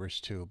am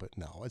Irish too, but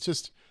no. It's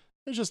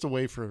just a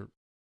way for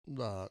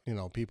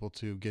people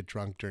to get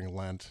drunk during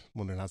Lent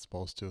when they're not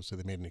supposed to, so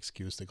they made an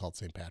excuse. They called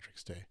St.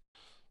 Patrick's Day.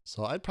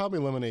 So I'd probably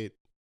eliminate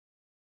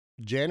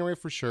January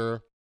for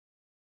sure.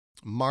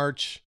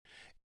 March.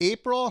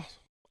 April,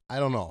 I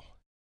don't know.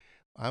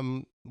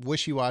 I'm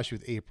wishy-washy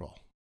with April.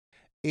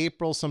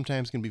 April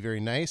sometimes can be very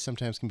nice,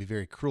 sometimes can be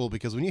very cruel,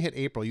 because when you hit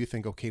April, you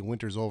think, okay,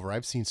 winter's over.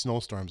 I've seen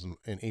snowstorms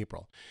in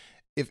April.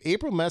 If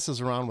April messes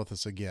around with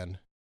us again,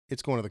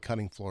 it's going to the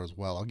cutting floor as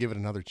well. I'll give it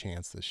another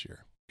chance this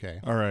year.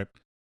 Okay. All right.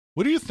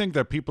 What do you think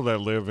that people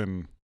that live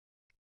in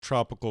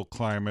tropical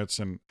climates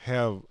and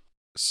have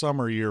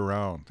summer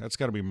year-round, that's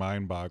got to be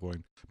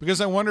mind-boggling.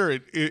 Because I wonder,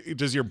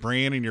 does your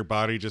brain and your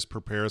body just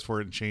prepares for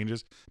it and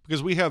changes?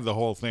 Because we have the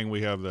whole thing.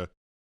 We have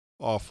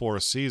all 4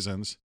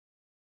 seasons.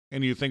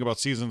 And you think about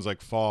seasons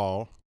like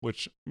fall,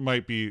 which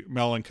might be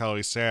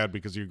melancholy sad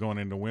because you're going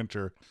into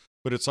winter.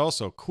 But it's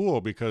also cool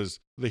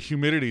because the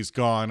humidity's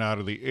gone out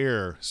of the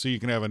air. So you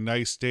can have a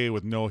nice day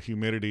with no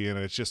humidity and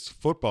it's just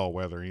football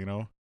weather, you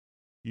know?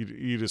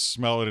 You just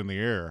smell it in the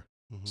air.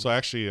 Mm-hmm. So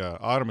actually,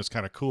 autumn is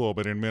kind of cool,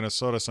 but in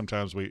Minnesota,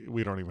 sometimes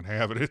we don't even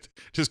have it. It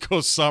just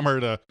goes summer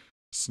to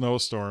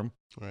snowstorm.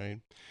 Right.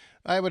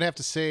 I would have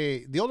to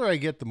say, the older I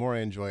get, the more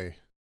I enjoy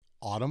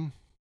autumn,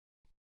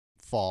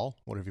 fall,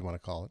 whatever you want to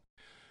call it.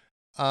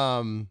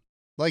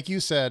 Like you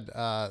said,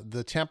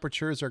 the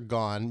temperatures are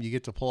gone. You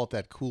get to pull out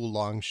that cool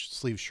long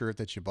sleeve shirt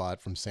that you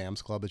bought from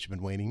Sam's Club that you've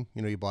been waiting.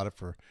 You know, you bought it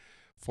for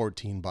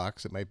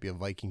 $14. It might be a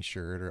Viking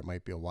shirt or it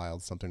might be a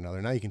wild something or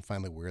another. Now you can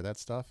finally wear that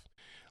stuff.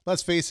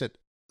 Let's face it.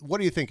 What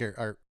do you think?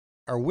 Are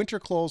winter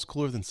clothes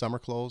cooler than summer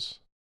clothes?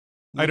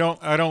 I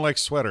don't like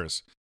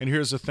sweaters. And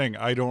here's the thing.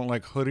 I don't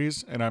like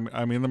hoodies, and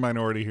I'm in the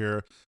minority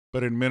here.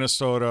 But in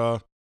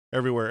Minnesota,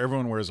 everywhere,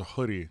 everyone wears a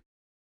hoodie.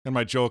 And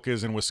my joke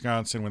is in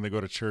Wisconsin, when they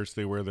go to church,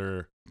 they wear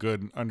their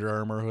good Under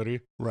Armour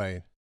hoodie.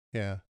 Right.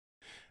 Yeah.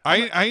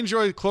 I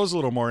enjoy clothes a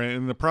little more.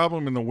 And the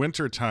problem in the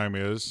winter time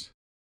is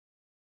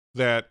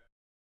that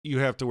you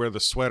have to wear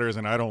the sweaters,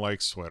 and I don't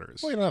like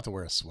sweaters. Well, you don't have to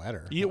wear a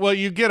sweater.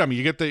 You get them.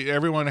 You get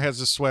everyone has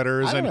the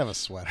sweaters. I don't have a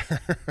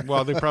sweater.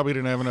 Well, they probably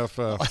didn't have enough.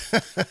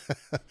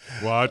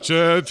 Watch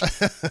it.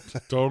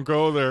 Don't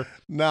go there.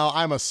 Now,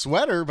 I'm a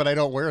sweater, but I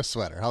don't wear a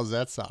sweater. How's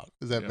that sound?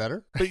 Is that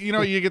better? But,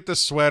 you get the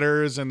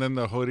sweaters and then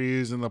the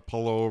hoodies and the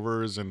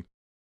pullovers, and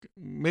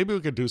maybe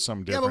we could do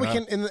something different. Yeah,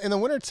 but we can, in the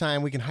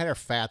wintertime, we can hide our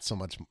fat so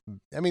much.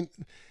 I mean,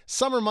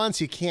 summer months,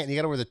 you can't. You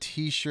got to wear the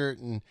T-shirt,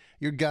 and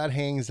your gut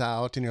hangs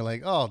out, and you're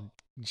like, oh,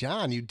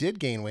 John, you did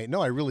gain weight.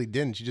 No, I really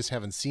didn't. You just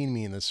haven't seen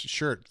me in this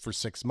shirt for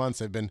 6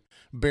 months. I've been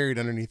buried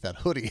underneath that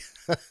hoodie.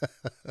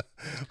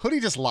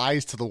 Hoodie just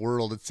lies to the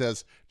world. It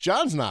says,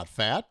 John's not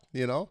fat,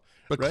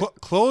 But right?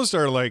 Clothes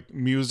are like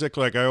music.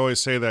 Like I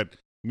always say that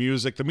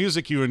the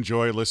music you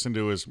enjoy, listen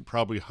to is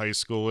probably high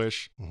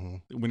schoolish.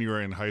 Mm-hmm. When you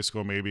were in high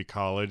school, maybe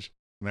college,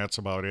 and that's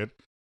about it.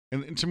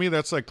 And to me,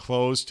 that's like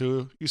clothes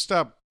too. You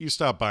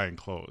stop buying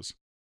clothes.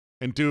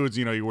 And dudes,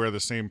 you wear the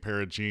same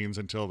pair of jeans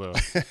until the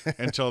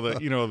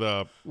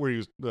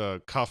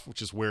cuff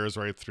just wears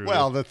right through.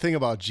 Well, the thing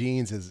about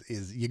jeans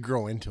is you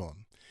grow into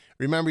them.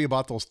 Remember you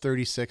bought those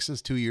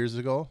 36s 2 years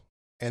ago,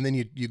 and then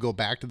you go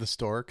back to the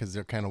store because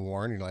they're kind of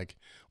worn. You're like,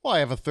 well, I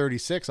have a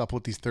 36. I'll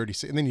put these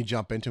 36. And then you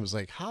jump into them. It's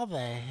like, how the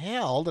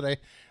hell did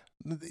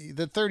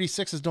the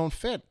 36s don't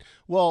fit?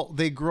 Well,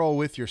 they grow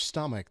with your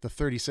stomach. The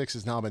 36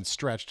 has now been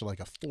stretched to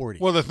like a 40.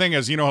 Well, the thing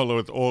is, how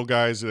with old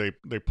guys, they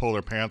pull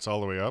their pants all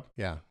the way up.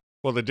 Yeah.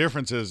 Well, the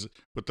difference is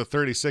with the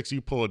 36,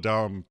 you pull it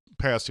down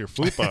past your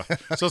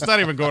fupa, so it's not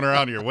even going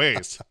around your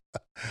waist.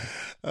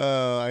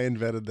 I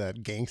invented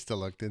that gangsta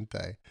look, didn't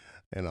I?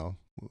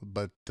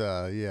 But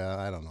yeah,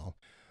 I don't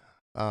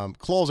know.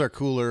 Clothes are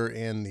cooler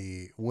in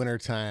the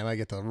wintertime. I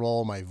get to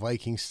roll my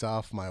Viking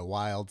stuff, my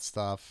wild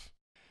stuff.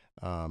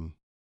 I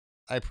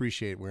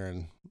appreciate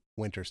wearing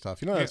winter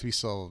stuff. You don't have to be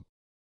so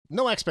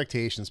no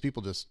expectations.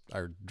 People just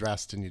are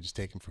dressed and you just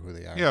take them for who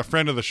they are. Yeah, a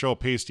friend of the show,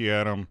 Pasty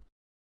Adam.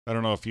 I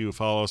don't know if you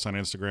follow us on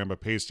Instagram,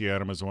 but Pasty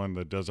Adam is the one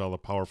that does all the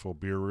powerful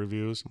beer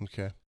reviews.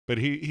 Okay. But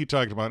he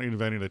talked about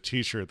inventing a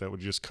T-shirt that would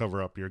just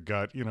cover up your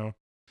gut. You know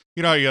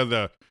how you have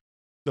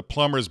the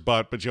plumber's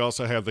butt, but you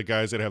also have the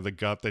guys that have the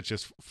gut that's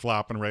just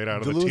flopping right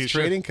out of the Duluth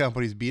T-shirt. Trading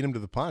Companies beat them to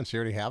the punch. They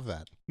already have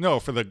that. No,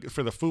 for the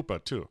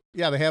FUPA too.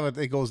 Yeah, they have it.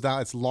 It goes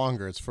down. It's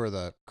longer. It's for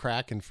the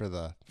crack and for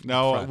the.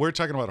 No, front. we're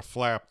talking about a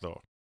flap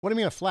though. What do you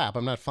mean a flap?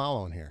 I'm not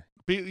following here.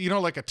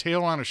 Like a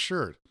tail on a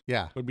shirt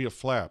Yeah. would be a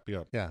flap.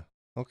 Yeah. Yeah.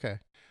 Okay.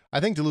 I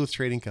think Duluth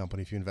Trading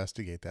Company, if you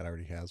investigate that,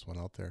 already has one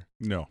out there.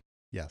 No.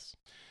 Yes.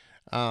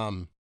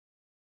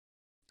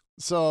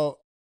 So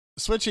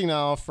switching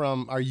now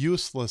from our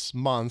useless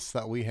months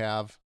that we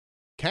have,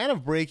 kind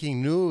of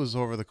breaking news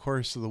over the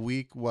course of the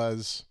week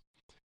was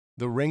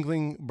the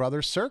Ringling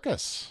Brothers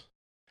Circus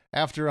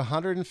after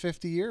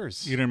 150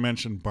 years. You didn't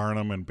mention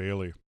Barnum and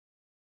Bailey.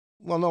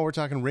 Well, no, we're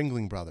talking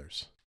Ringling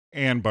Brothers.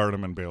 And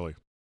Barnum and Bailey.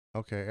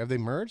 Okay. Have they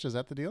merged? Is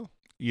that the deal?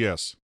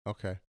 Yes.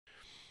 Okay.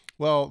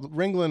 Well,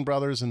 Ringling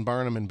Brothers and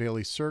Barnum and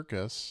Bailey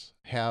Circus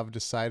have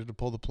decided to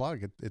pull the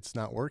plug. It's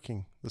not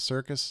working. The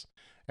circus,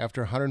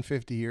 after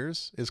 150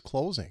 years, is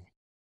closing.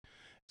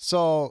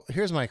 So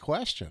here's my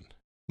question.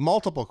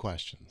 Multiple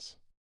questions.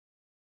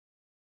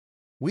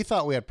 We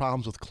thought we had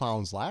problems with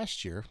clowns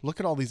last year. Look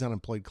at all these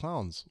unemployed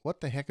clowns. What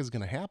the heck is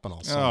going to happen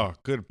all summer? Oh,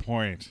 good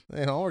point.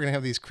 We're going to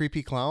have these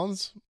creepy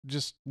clowns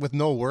just with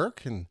no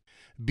work and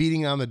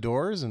beating on the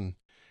doors, and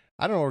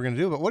I don't know what we're going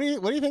to do, but what do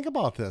you think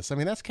about this? I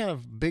mean, that's kind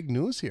of big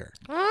news here.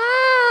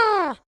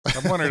 I'm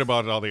wondering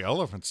about all the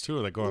elephants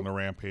too that go on the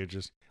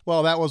rampages.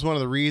 Well, that was one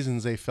of the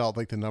reasons they felt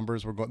like the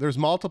numbers were going. There's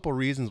multiple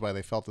reasons why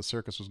they felt the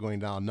circus was going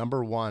down.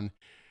 Number one,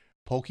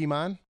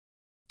 Pokemon,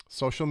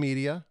 social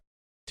media,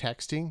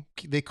 texting.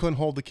 They couldn't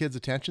hold the kids'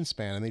 attention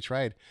span, and they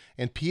tried.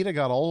 And PETA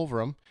got all over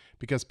them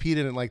because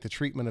PETA didn't like the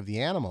treatment of the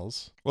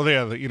animals. Well, they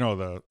have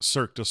the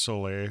Cirque du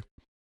Soleil,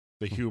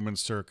 the human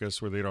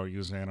circus where they don't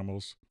use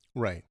animals.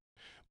 Right.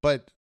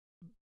 But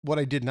what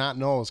I did not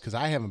know is, because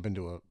I haven't been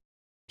to a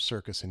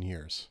circus in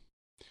years.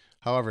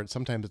 However,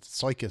 sometimes it's a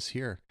circus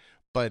here.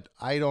 But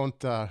I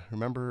don't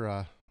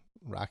remember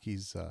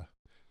Rocky's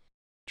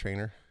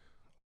trainer.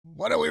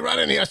 What are we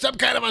running here? Some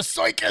kind of a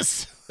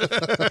circus.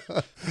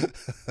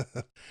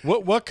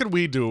 What could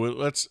we do?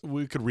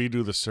 We could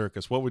redo the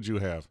circus. What would you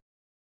have?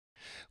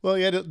 Well,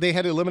 they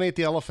had to eliminate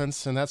the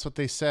elephants, and that's what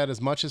they said. As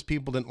much as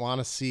people didn't want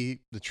to see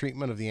the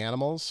treatment of the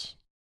animals,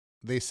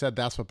 they said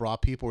that's what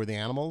brought people were the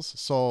animals.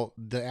 So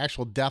the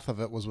actual death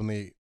of it was when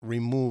they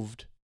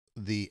removed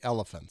the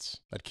elephants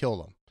that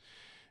killed them.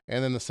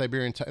 And then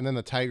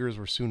the tigers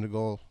were soon to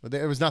go.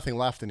 There was nothing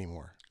left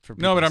anymore.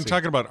 No, but I'm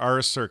talking about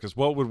our circus.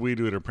 What would we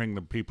do to bring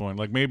the people in?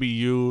 Like maybe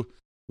you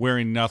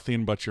wearing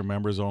nothing but your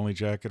members only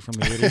jacket from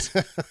the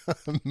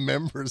 80s.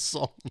 Members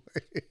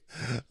only.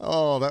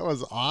 Oh, that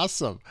was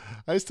awesome.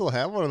 I still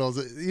have one of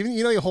those. Even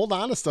you hold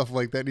on to stuff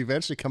like that and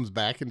eventually comes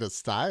back into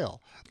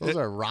style. Those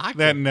are rocking.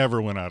 That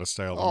never went out of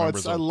style.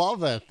 I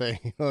love that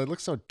thing. It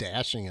looks so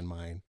dashing in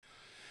mine.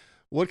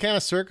 What kind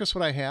of circus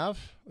would I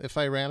have if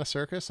I ran a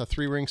circus? A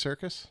 3-ring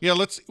circus? Yeah,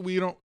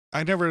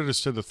 I never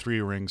understood the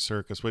 3-ring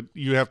circus, but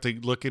you have to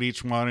look at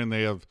each one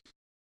and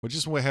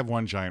just have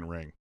one giant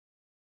ring.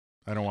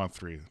 I don't want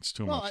 3. It's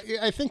too much.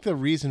 I think the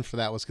reason for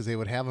that was because they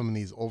would have them in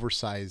these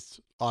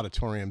oversized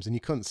auditoriums and you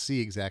couldn't see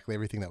exactly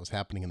everything that was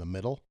happening in the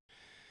middle.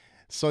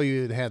 So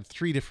you had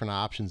 3 different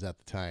options at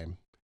the time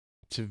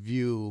to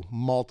view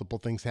multiple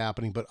things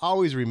happening, but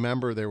always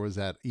remember there was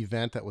that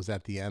event that was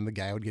at the end. The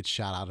guy would get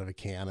shot out of a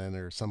cannon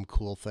or some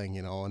cool thing,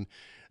 and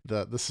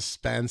the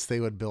suspense they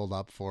would build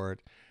up for it.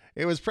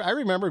 It was. I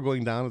remember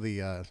going down to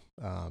the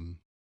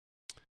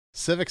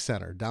Civic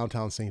Center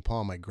downtown St.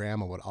 Paul. My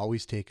grandma would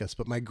always take us,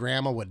 but my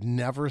grandma would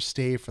never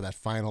stay for that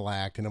final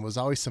act, and it was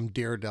always some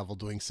daredevil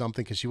doing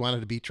something because she wanted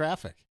to beat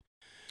traffic.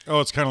 Oh,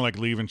 it's kind of like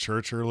leaving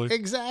church early.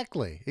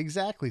 Exactly.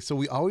 So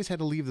we always had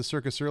to leave the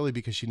circus early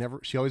because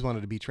she always wanted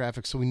to beat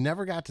traffic. So we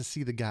never got to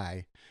see the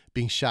guy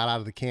being shot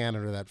out of the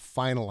cannon or that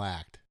final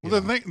act.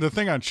 Well, the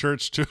thing on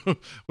church too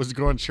was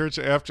going to church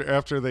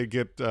after they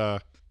get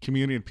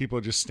communion. People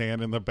just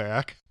stand in the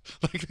back,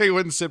 like they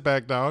wouldn't sit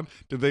back down.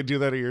 Did they do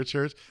that at your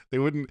church? They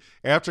wouldn't.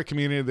 After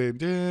communion, they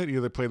did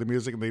either play the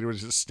music and they would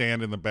just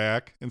stand in the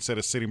back instead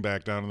of sitting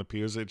back down in the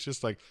pews. It's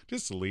just like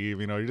just leave.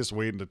 You're just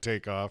waiting to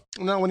take off.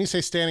 No, when you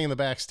say standing in the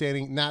back,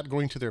 not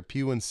going to their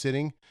pew and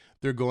sitting,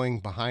 they're going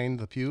behind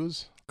the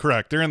pews.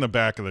 Correct. They're in the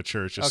back of the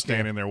church, just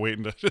standing there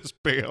waiting to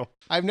just bail.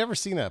 I've never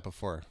seen that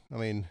before. I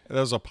mean, that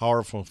was a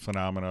powerful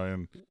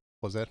phenomenon.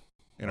 Was it?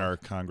 In our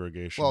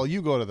congregation. Well,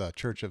 you go to the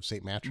Church of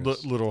St.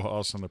 Mattress. Little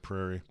House on the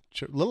Prairie.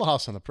 Little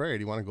House on the Prairie.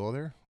 Do you want to go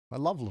there? I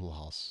love Little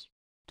House.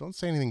 Don't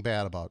say anything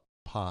bad about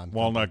Pond.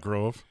 Walnut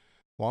Grove.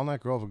 Walnut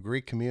Grove, a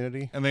great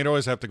community. And they'd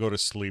always have to go to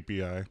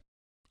Sleepy Eye.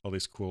 All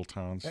these cool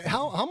towns.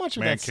 How much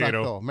of that sucked,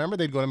 though? Remember,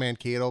 they'd go to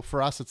Mankato.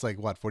 For us, it's like,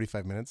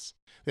 45 minutes?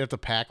 They'd have to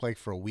pack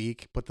for a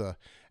week.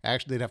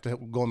 They'd have to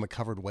go in the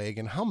covered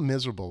wagon. How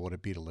miserable would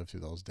it be to live through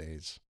those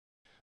days?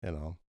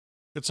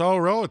 It's all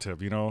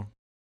relative,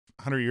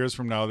 100 years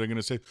from now, they're going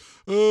to say,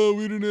 oh,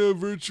 we didn't have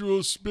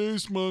virtual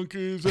space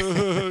monkeys.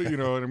 You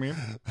know what I mean?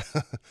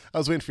 I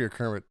was waiting for your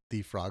Kermit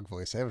the Frog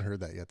voice. I haven't heard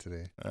that yet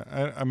today.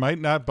 I might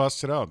not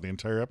bust it out the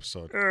entire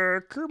episode.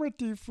 Kermit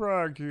the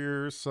Frog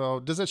here. So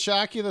does it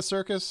shock you the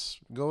circus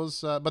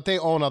goes, but they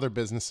own other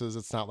businesses.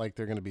 It's not like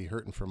they're going to be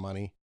hurting for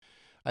money.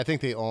 I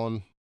think they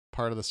own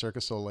part of the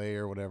Circus Soleil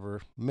or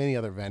whatever, many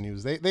other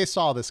venues. They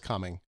saw this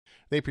coming.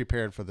 They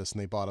prepared for this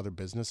and they bought other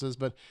businesses.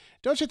 But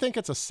don't you think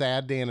it's a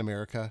sad day in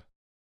America?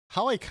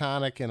 How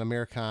iconic and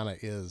Americana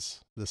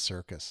is the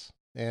circus?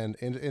 And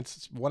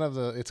it's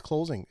it's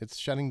closing. It's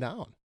shutting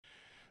down.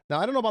 Now,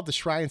 I don't know about the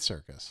Shrine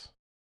Circus,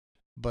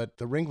 but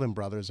the Ringling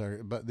Brothers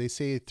but they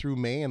say through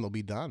May and they'll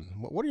be done.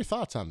 What are your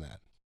thoughts on that?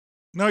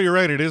 No, you're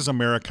right. It is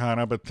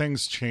Americana, but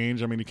things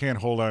change. I mean, you can't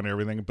hold on to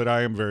everything, but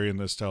I am very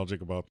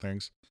nostalgic about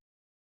things.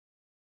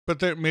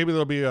 But maybe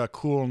there'll be a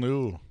cool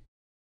new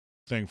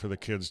thing for the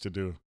kids to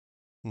do.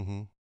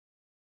 Mm-hmm.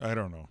 I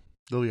don't know.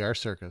 There'll be our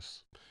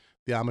circus.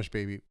 The Amish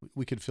baby.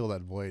 We could fill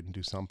that void and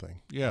do something.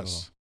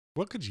 Yes.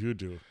 What could you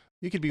do?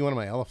 You could be one of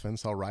my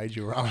elephants. I'll ride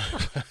you around.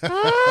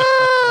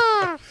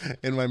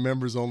 In my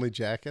members only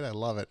jacket. I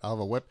love it. I'll have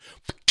a whip.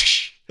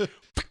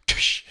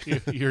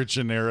 Your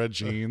Genera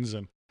jeans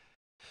and...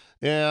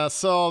 Yeah,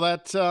 so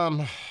that,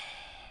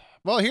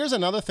 well, here's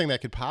another thing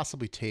that could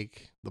possibly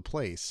take the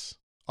place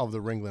of the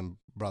Ringling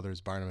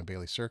Brothers Barnum and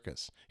Bailey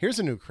Circus. Here's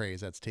a new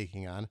craze that's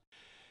taking on.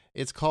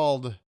 It's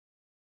called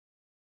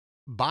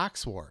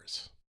Box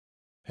Wars.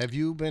 Have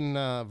you been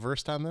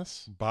versed on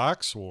this?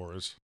 Box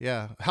Wars?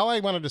 Yeah. How I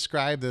want to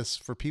describe this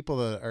for people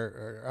that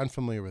are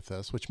unfamiliar with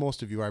this, which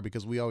most of you are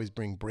because we always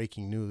bring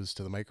breaking news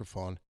to the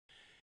microphone.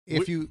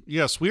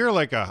 Yes, we are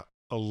like a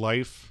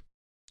life...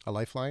 A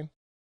lifeline?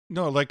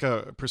 No, like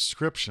a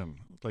prescription,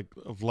 like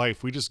of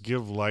life. We just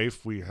give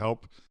life. We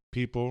help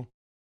people.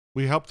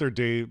 We help their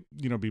day,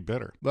 be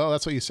better. Well,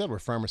 that's what you said. We're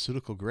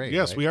pharmaceutical grade.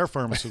 Yes, right? we are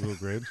pharmaceutical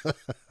grade.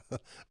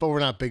 But we're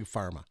not big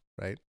pharma,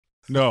 right?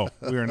 No,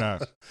 we are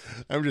not.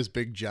 I'm just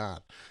Big John.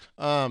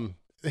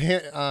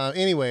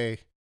 Anyway,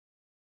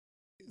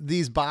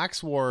 these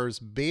Box Wars,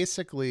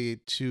 basically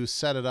to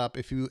set it up,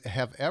 if you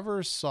have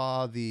ever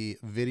saw the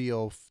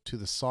video to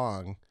the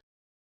song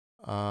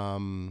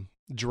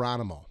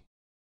Geronimo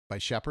by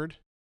Shepherd,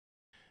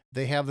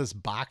 they have this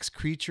box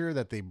creature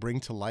that they bring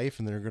to life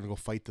and they're going to go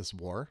fight this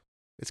war.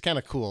 It's kind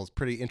of cool. It's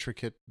pretty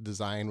intricate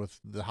design with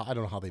I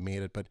don't know how they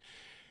made it, but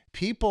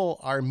people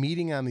are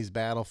meeting on these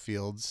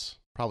battlefields,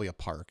 probably a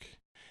park,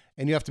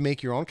 and you have to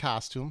make your own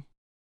costume.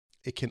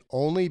 It can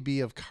only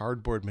be of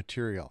cardboard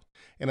material.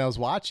 And I was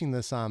watching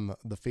this on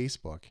the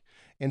Facebook,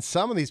 and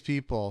some of these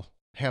people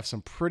have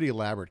some pretty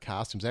elaborate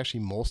costumes.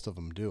 Actually, most of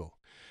them do.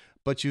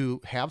 But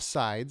you have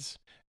sides,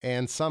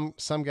 and some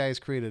guys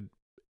created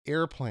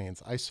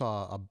airplanes. I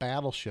saw a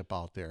battleship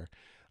out there.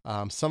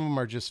 Some of them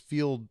are just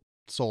field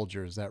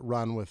soldiers that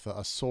run with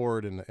a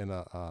sword and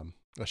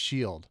a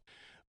shield.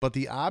 But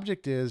the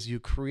object is you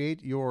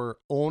create your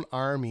own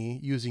army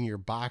using your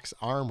box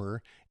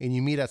armor, and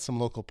you meet at some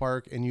local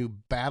park and you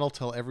battle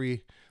till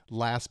every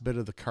last bit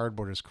of the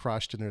cardboard is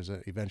crushed and there's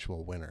an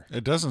eventual winner.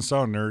 It doesn't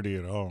sound nerdy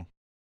at all.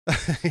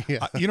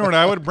 Yeah. You know what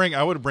I would bring?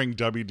 I would bring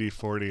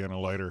WD-40 and a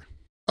lighter.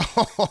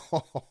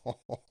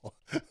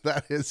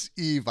 That is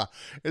Eva.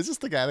 Is this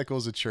the guy that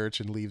goes to church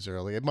and leaves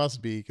early? It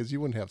must be, because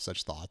you wouldn't have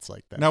such thoughts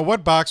like that. Now,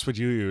 what box would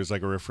you use?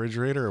 Like a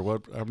refrigerator or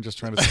what? I'm just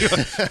trying to see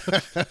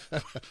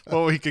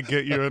what we could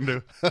get you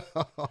into.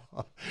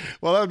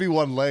 Well, that would be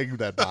one leg,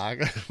 that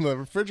box. The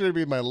refrigerator would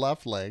be my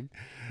left leg,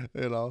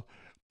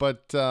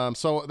 But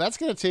so that's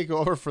going to take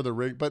over for the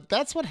rig. But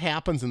that's what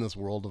happens in this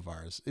world of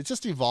ours. It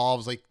just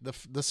evolves. Like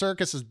the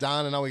circus is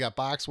done, and now we got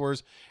Box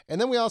Wars.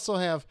 And then we also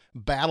have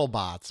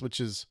BattleBots,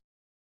 which is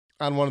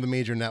on one of the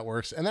major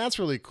networks. And that's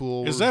really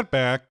cool. Is that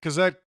back? Because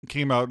that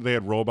came out, they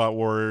had Robot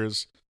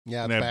Warriors.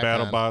 Yeah, and they had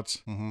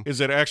BattleBots. Mm-hmm.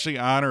 Is it actually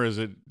on, or is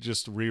it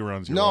just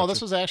reruns? No,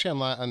 this was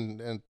actually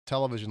on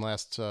television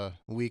last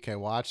week. I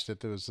watched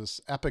it. There was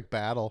this epic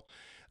battle.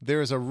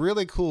 There's a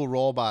really cool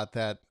robot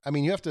that,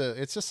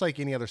 it's just like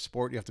any other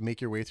sport. You have to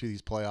make your way through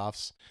these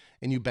playoffs,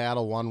 and you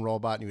battle one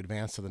robot and you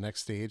advance to the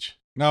next stage.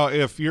 Now,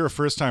 if you're a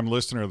first-time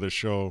listener of the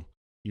show,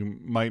 you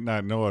might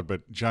not know it,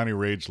 but Johnny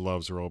Rage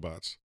loves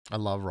robots. I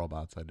love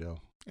robots. I do.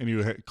 And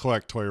you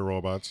collect toy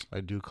robots.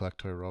 I do collect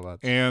toy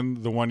robots.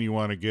 And the one you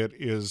want to get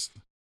is...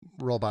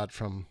 Robot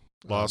from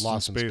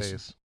Lost in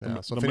Space.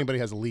 Yeah. So if anybody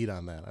has a lead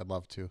on that, I'd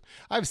love to.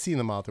 I've seen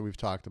them out there. We've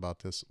talked about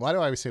this. Why do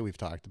I always say we've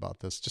talked about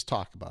this? Just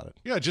talk about it.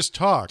 Yeah, just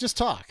talk. Just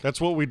talk. That's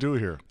what we do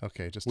here.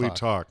 Okay, just talk. We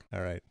talk.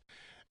 All right.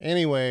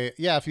 Anyway,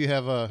 yeah, if you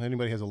have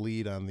anybody has a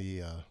lead on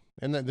the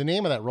and the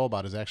name of that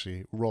robot is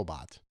actually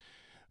Robot.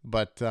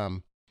 But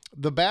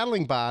the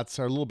battling bots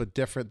are a little bit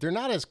different. They're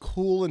not as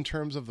cool in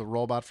terms of the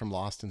robot from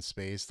Lost in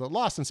Space. The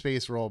Lost in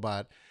Space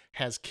robot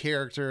has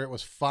character. It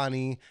was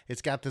funny.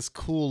 It's got this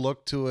cool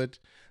look to it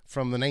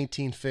from the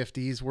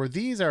 1950s, where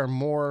these are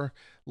more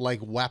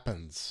like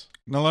weapons.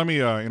 Now, let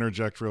me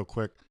interject real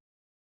quick.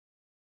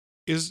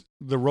 Is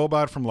the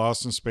robot from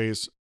Lost in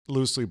Space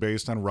loosely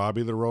based on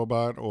Robbie the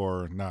Robot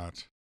or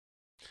not?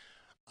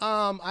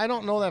 I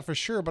don't know that for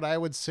sure, but I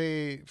would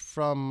say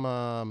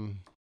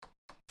from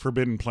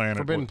Forbidden Planet.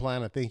 Forbidden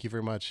Planet. Thank you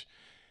very much.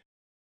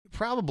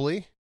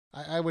 Probably.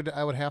 I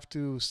would have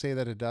to say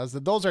that it does.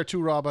 Those are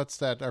two robots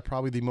that are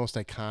probably the most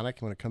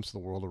iconic when it comes to the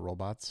world of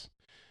robots.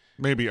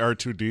 Maybe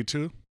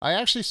R2-D2? I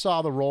actually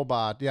saw the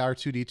robot. Yeah,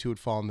 R2-D2 would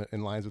fall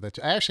in lines with that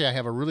too. Actually, I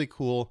have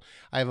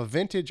a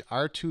vintage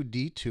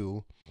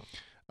R2-D2.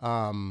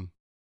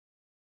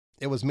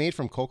 It was made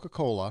from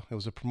Coca-Cola. It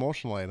was a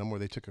promotional item where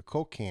they took a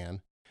Coke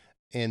can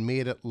and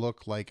made it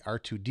look like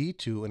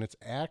R2-D2, and it's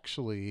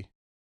actually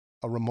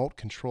a remote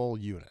control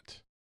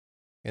unit.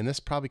 And this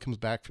probably dated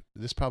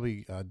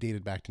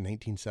back to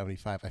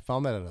 1975. I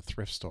found that at a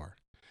thrift store.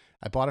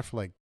 I bought it for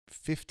like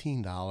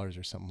 $15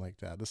 or something like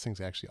that. This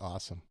thing's actually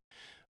awesome.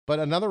 But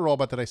another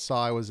robot that I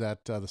saw, I was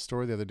at the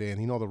store the other day,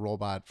 and the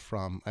robot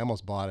I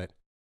almost bought it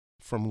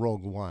from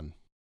Rogue One,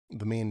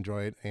 the main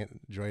droid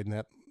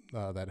net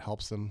that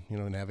helps them,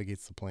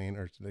 navigates the plane,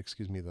 or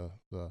excuse me,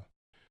 the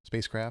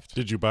spacecraft.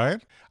 Did you buy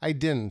it? I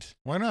didn't.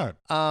 Why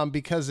not?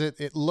 Because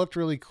it looked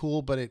really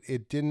cool, but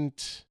it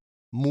didn't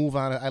move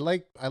on it. I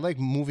like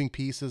moving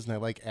pieces, and I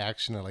like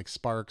action. I like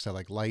sparks. I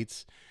like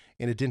lights,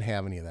 and it didn't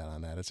have any of that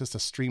on that. It's just a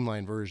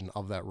streamlined version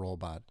of that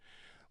robot.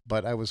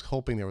 But I was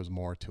hoping there was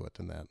more to it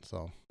than that.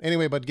 So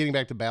anyway, but getting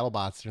back to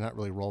BattleBots, they're not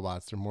really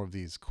robots. They're more of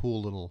these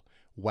cool little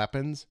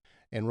weapons.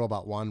 And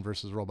Robot 1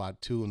 versus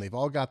Robot 2, and they've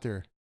all got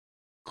their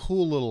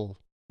cool little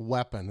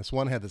weapon. This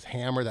one had this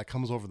hammer that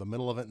comes over the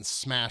middle of it and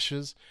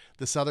smashes.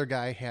 This other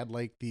guy had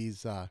like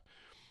these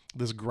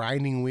this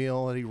grinding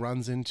wheel that he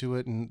runs into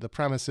it, and the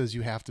premise is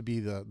you have to be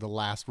the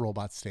last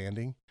robot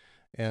standing,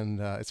 and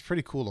it's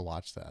pretty cool to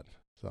watch that.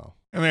 So,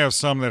 and they have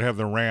some that have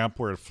the ramp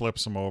where it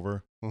flips them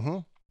over. Mm-hmm.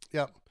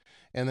 Yep.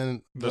 And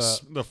then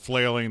the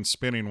flailing,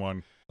 spinning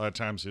one a lot of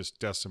times just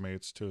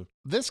decimates too.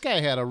 This guy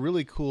had a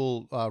really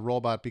cool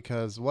robot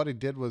because what it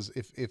did was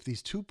if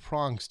these two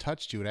prongs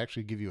touched you, it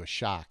actually give you a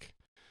shock.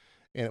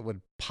 And it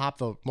would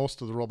pop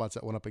most of the robots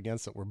that went up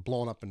against it were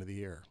blown up into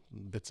the air,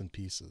 bits and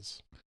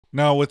pieces.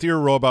 Now, with your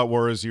Robot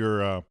Wars,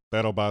 your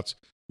BattleBots,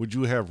 would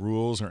you have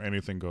rules or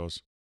anything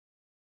goes?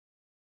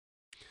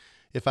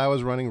 If I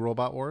was running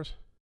Robot Wars,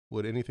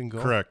 would anything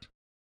go? Correct.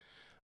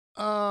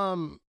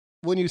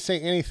 When you say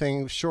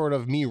anything short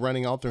of me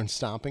running out there and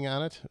stomping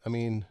on it, I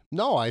mean,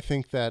 no, I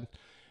think that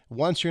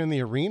once you're in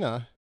the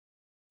arena,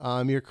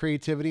 your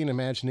creativity and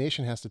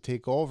imagination has to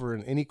take over,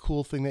 and any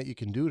cool thing that you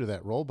can do to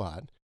that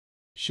robot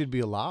should be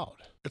allowed.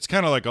 It's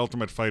kind of like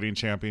Ultimate Fighting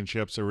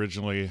Championships.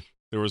 Originally,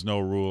 there was no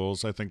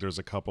rules. I think there's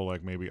a couple,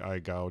 like maybe eye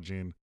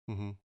gouging,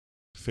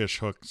 fish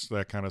hooks,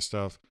 that kind of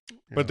stuff.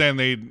 Yeah. But then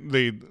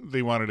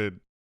they wanted to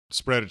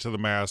spread it to the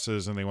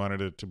masses, and they wanted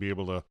it to be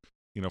able to,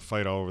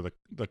 fight all over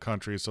the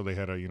country. So they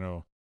had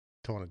to,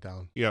 tone it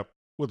down. Yep.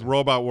 With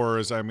Robot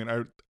Wars, I mean,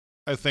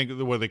 I think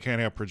they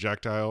can't have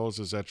projectiles.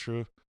 Is that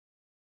true?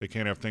 They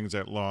can't have things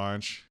that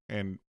launch,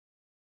 and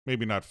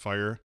maybe not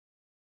fire.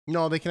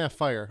 No, they can have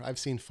fire. I've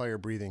seen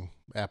fire-breathing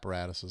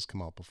apparatuses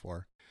come out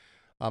before.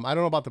 I don't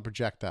know about the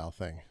projectile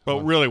thing.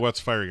 But really,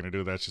 what's fire going to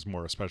do? That's just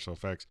more special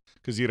effects,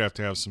 because you'd have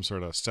to have some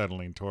sort of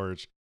settling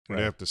torch. Right.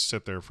 They'd have to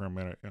sit there for a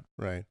minute. Yeah.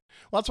 Right.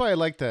 Well, that's why I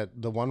liked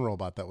that the one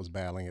robot that was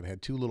battling, it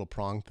had two little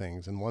prong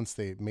things, and once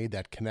they made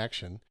that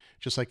connection,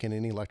 just like in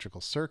any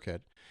electrical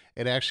circuit,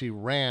 it actually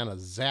ran a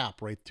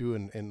zap right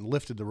through and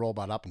lifted the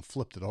robot up and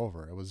flipped it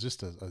over. It was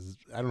just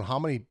I don't know how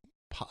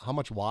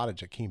much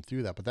wattage it came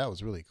through that, but that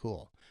was really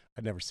cool.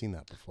 I'd never seen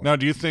that before. Now,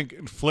 do you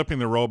think flipping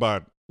the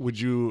robot, would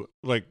you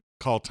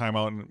call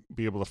timeout and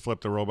be able to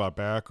flip the robot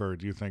back, or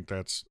do you think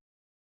that's...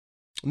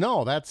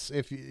 No,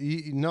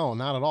 no,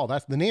 not at all.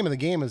 That's the name of the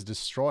game is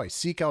destroy.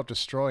 Seek out,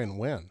 destroy, and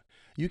win.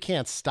 You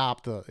can't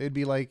stop it'd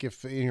be like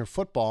if in your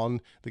football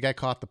and the guy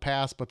caught the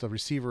pass, but the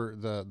receiver,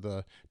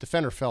 the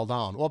defender fell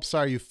down. Oops,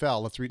 sorry, you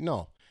fell.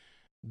 No,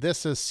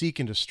 this is seek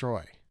and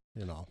destroy,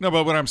 No,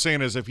 but what I'm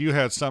saying is if you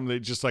had something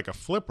that just like a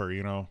flipper,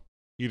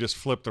 you just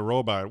flip the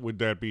robot, would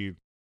that be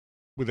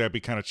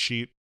kind of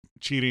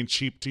cheating,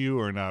 cheap to you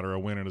or not, or a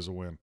win is a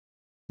win?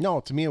 No,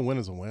 to me, a win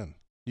is a win.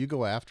 You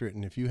go after it,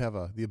 and if you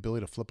have the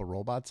ability to flip a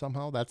robot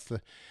somehow, that's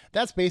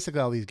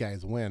basically how these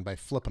guys win, by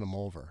flipping them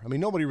over. I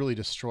mean, nobody really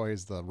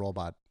destroys the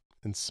robot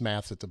and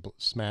smashes it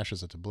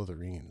to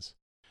blithereens,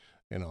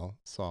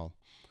 So,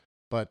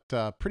 but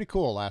pretty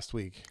cool last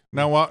week.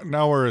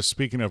 Now we're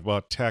speaking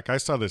about tech. I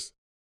saw this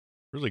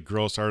really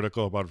gross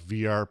article about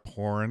VR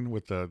porn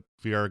with the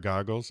VR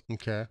goggles.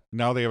 Okay.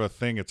 Now they have a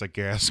thing. It's a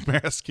gas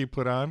mask you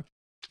put on,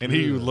 and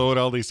you load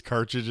all these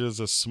cartridges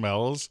of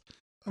smells.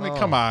 I mean,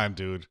 come on,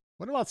 dude.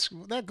 What about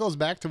that? Goes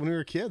back to when we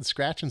were kids,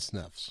 scratch and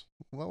sniffs.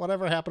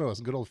 Whatever happened to us?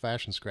 Good old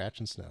fashioned scratch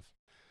and sniff.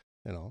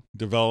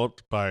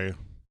 Developed by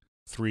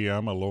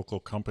 3M, a local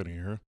company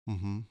here.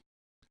 Mm-hmm.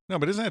 No,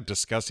 but isn't that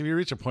disgusting? You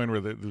reach a point where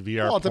the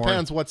VR. Well, it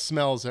depends what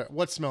smells are we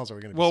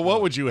going to be? Well,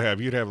 what would you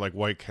have? You'd have like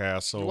White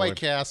Castle. White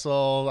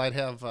Castle. I'd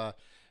have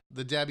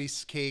the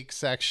Debbie's cake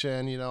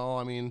section.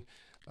 I mean,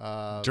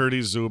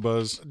 Dirty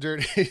Zubas.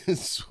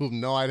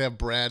 No, I'd have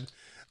bread.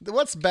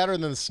 What's better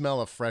than the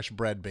smell of fresh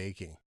bread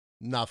baking?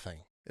 Nothing.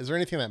 Is there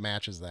anything that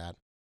matches that?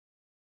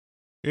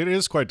 It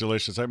is quite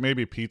delicious.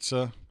 Maybe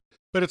pizza,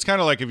 but it's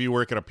kind of like if you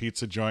work at a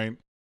pizza joint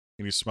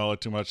and you smell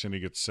it too much and you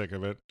get sick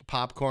of it.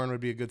 Popcorn would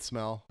be a good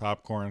smell.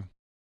 Popcorn.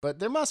 But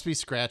there must be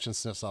scratch and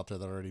sniffs out there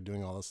that are already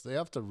doing all this. They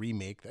have to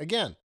remake.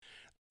 Again,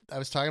 I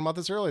was talking about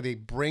this earlier. They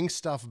bring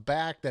stuff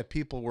back that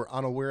people were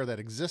unaware that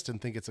existed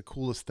and think it's the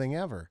coolest thing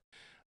ever.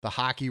 The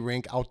hockey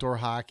rink, outdoor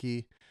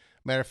hockey.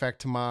 Matter of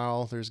fact,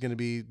 tomorrow there's going to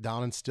be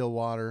down in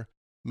Stillwater,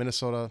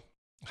 Minnesota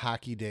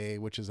Hockey Day,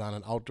 which is on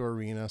an outdoor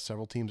arena.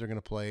 Several teams are going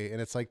to play. And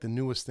it's like the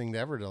newest thing to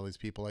ever to all these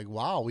people. Like,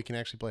 wow, we can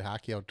actually play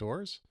hockey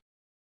outdoors.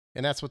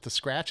 And that's what the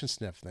scratch and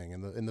sniff thing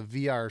and the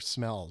VR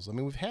smells. I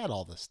mean, we've had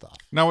all this stuff.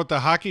 Now with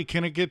the hockey,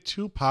 can it get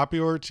too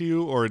popular to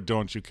you or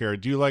don't you care?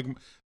 Do you like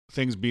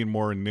things being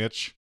more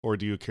niche or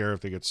do you care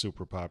if they get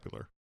super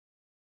popular?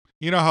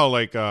 You know how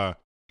like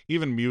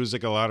even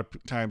music, a lot of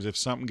times if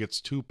something gets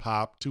too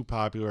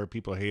popular,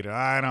 people hate it.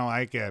 I don't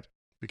like it.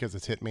 Because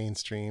it's hit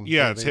mainstream.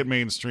 Yeah, it's hit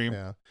mainstream.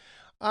 Yeah.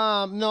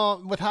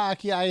 No, with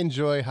hockey, I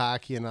enjoy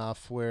hockey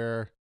enough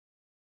where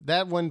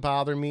that wouldn't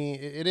bother me.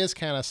 It is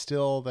kind of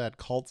still that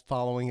cult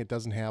following. It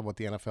doesn't have what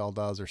the NFL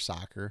does or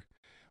soccer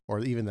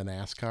or even the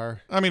NASCAR.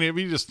 I mean, if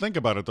you just think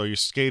about it, though, you're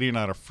skating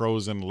on a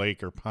frozen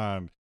lake or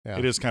pond. Yeah.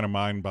 It is kind of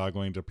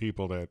mind-boggling to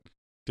people that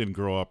didn't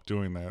grow up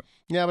doing that.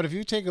 Yeah, but if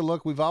you take a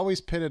look, we've always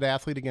pitted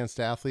athlete against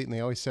athlete, and they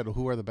always said, well,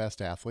 who are the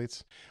best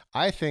athletes?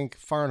 I think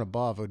far and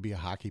above would be a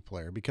hockey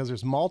player because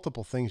there's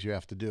multiple things you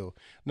have to do.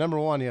 Number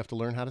one, you have to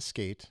learn how to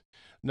skate.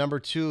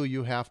 Number two,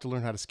 you have to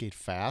learn how to skate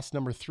fast.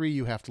 Number three,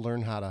 you have to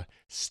learn how to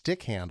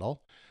stick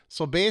handle.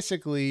 So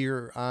basically,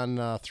 you're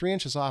on 3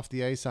 inches off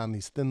the ice on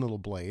these thin little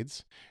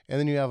blades, and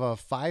then you have a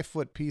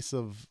 5-foot piece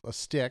of a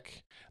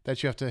stick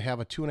that you have to have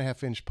a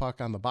 2.5-inch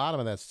puck on the bottom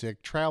of that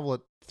stick, travel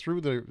it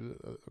through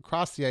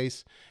across the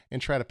ice,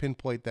 and try to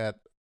pinpoint that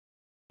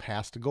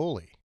past the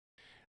goalie.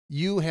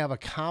 You have a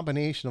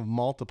combination of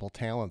multiple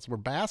talents. Where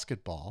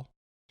basketball,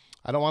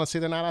 I don't want to say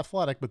they're not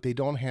athletic, but they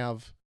don't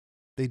have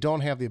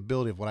the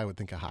ability of what I would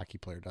think a hockey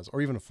player does,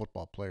 or even a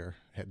football player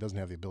doesn't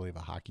have the ability of a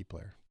hockey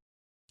player.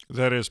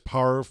 That is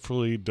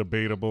powerfully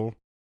debatable.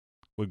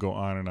 We go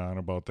on and on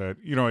about that.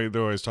 You know, they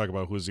always talk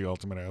about who's the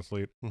ultimate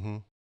athlete. Mm-hmm.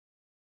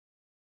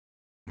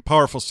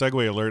 Powerful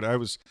segue alert. I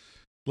was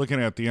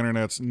looking at the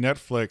internet's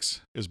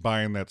Netflix is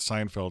buying that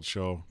Seinfeld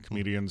show,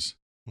 comedians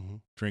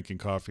drinking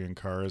coffee in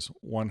cars,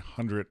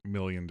 $100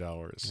 million.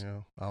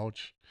 Yeah,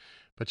 ouch.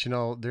 But,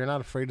 they're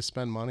not afraid to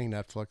spend money,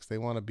 Netflix. They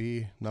want to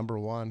be number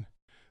one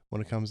when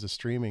it comes to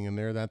streaming, and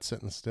they're not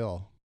sitting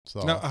still.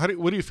 So now,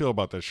 what do you feel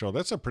about that show?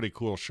 That's a pretty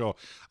cool show.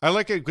 I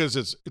like it because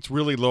it's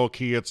really low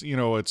key. It's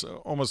it's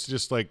almost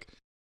just like,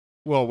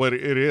 well, what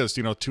it is,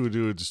 two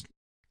dudes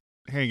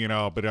hanging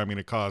out. But I mean,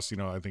 it costs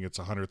I think it's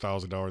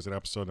 $100,000 an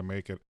episode to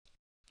make it.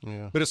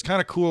 Yeah. But it's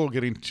kind of cool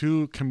getting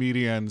two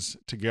comedians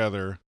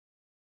together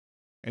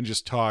and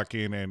just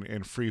talking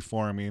and free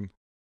forming.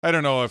 I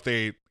don't know if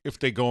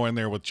they go in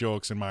there with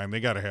jokes in mind. They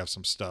got to have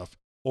some stuff,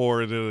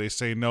 or do they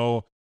say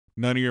no?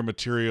 None of your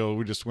material.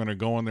 We just want to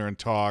go in there and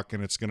talk,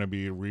 and it's going to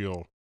be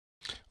real.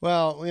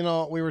 Well,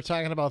 we were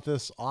talking about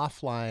this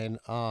offline.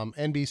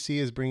 NBC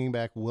is bringing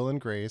back Will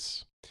and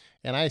Grace.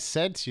 And I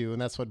said to you,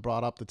 and that's what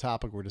brought up the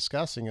topic we're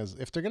discussing, is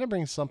if they're going to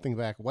bring something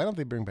back, why don't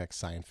they bring back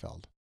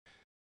Seinfeld?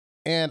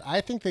 And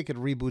I think they could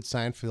reboot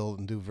Seinfeld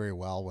and do very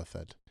well with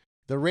it.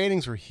 The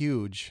ratings were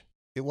huge.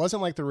 It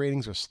wasn't like the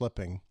ratings were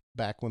slipping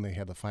back when they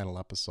had the final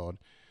episode.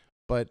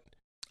 But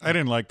I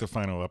didn't like the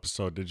final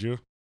episode, did you?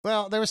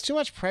 Well, there was too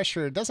much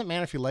pressure. It doesn't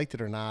matter if you liked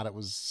it or not. It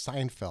was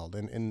Seinfeld,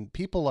 and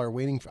people are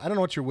waiting for. I don't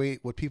know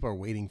what people are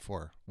waiting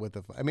for with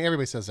the. I mean,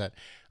 everybody says that.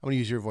 I'm going to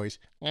use your voice.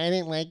 I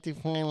didn't like the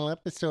final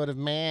episode of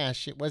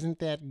MASH. It wasn't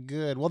that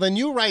good. Well, then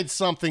you write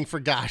something, for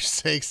gosh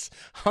sakes.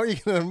 How are you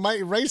going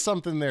to write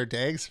something there,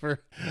 Dags?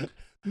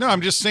 No,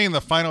 I'm just saying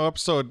the final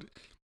episode.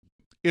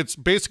 It's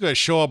basically a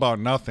show about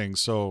nothing.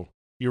 So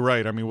you're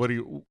right. I mean, what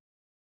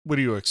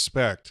do you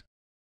expect?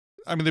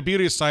 I mean, the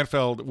beauty of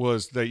Seinfeld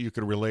was that you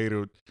could relate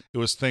to it. It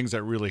was things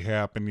that really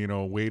happened,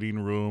 waiting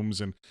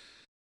rooms and,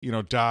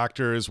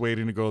 doctors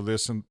waiting to go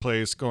this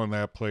place, go in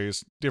that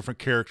place, different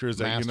characters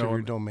that Master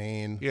your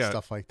domain,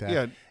 stuff like that.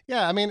 Yeah.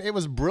 Yeah, I mean, it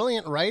was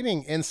brilliant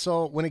writing. And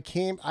so when it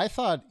came, I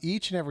thought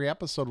each and every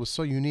episode was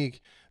so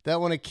unique that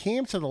when it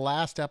came to the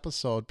last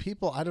episode,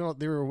 people, I don't know,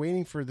 they were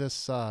waiting for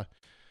this, I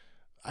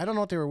don't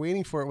know what they were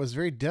waiting for. It was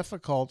very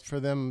difficult for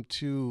them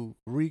to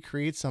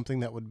recreate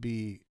something that would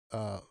be,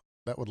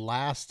 that would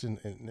last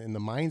in the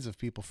minds of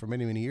people for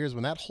many, many years,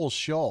 when that whole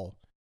show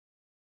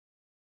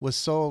was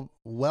so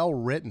well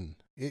written.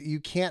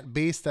 You can't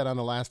base that on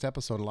the last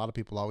episode. A lot of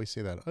people always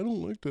say that. I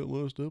don't like that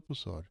last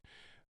episode.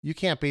 You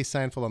can't base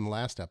Seinfeld on the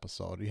last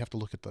episode. You have to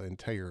look at the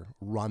entire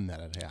run that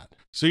it had.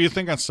 So you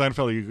think on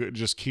Seinfeld you could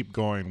just keep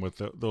going with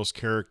those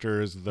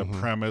characters, the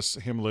premise,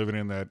 him living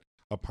in that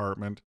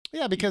apartment?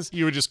 Yeah, because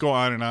you would just go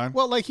on and on?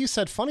 Well, like you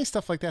said, funny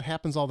stuff like that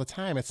happens all the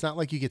time. It's not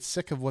like you get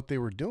sick of what they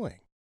were doing.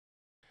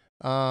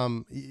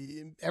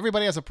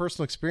 Everybody has a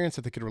personal experience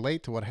that they could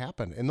relate to what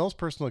happened, and those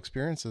personal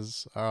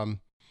experiences,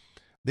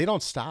 they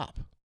don't stop.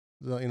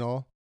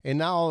 And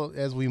now,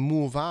 as we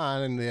move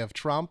on, and they have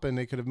Trump, and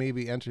they could have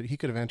maybe entered. He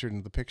could have entered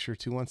into the picture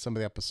too on some of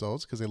the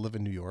episodes because they live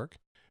in New York.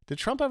 Did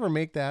Trump ever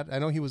make that? I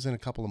know he was in a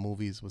couple of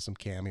movies with some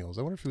cameos.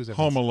 I wonder if he was ever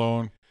Home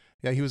Alone.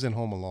 Yeah, he was in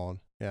Home Alone.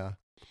 Yeah.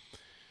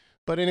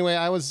 But anyway,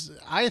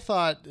 I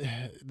thought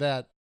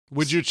that.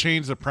 Would you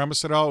change the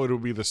premise at all? It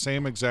would be the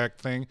same exact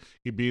thing.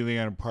 He'd be in the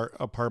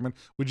apartment.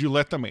 Would you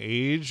let them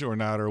age or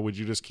not, or would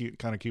you just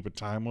keep it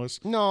timeless?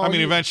 No. I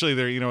mean, eventually,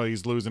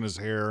 he's losing his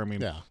hair. I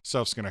mean, Yeah.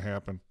 stuff's gonna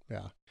happen.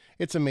 Yeah.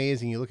 It's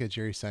amazing. You look at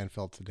Jerry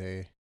Seinfeld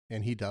today,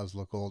 and he does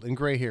look old. And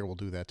gray hair will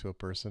do that to a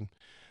person.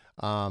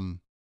 And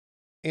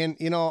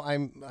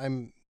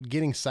I'm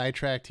getting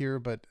sidetracked here,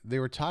 but they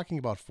were talking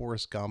about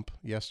Forrest Gump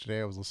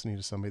yesterday. I was listening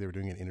to somebody. They were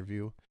doing an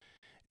interview.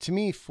 To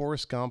me,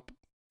 Forrest Gump,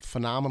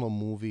 phenomenal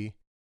movie.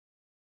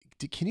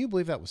 Can you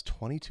believe that was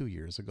 22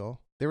 years ago?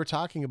 They were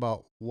talking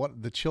about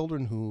what the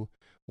children who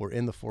were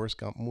in the Forrest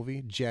Gump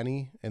movie,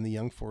 Jenny and the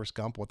young Forrest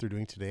Gump, what they're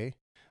doing today.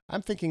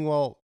 I'm thinking,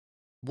 well,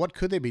 what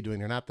could they be doing?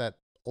 They're not that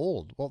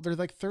old. Well, they're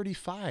like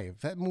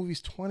 35. That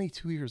movie's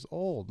 22 years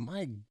old.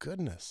 My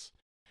goodness.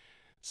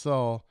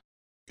 So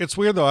It's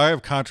weird, though. I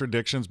have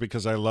contradictions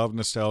because I love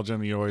nostalgia,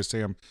 and you always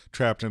say I'm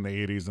trapped in the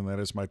 80s, and that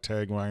is my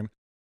tagline.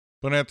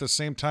 But at the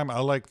same time, I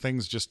like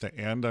things just to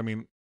end. I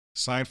mean,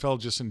 Seinfeld,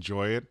 just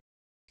enjoy it.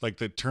 Like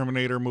the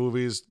Terminator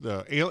movies,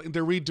 they're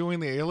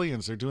redoing the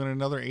Aliens. They're doing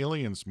another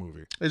Aliens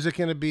movie. is it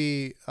going to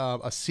be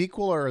a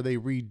sequel, or are they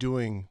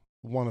redoing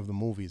one of the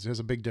movies? There's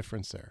a big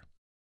difference there.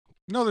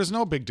 No, there's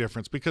no big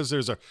difference because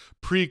there's a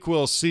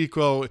prequel,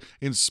 sequel,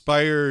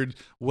 inspired,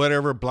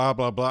 whatever, blah,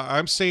 blah, blah.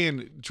 I'm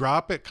saying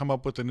drop it, come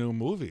up with a new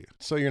movie.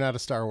 So you're not a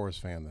Star Wars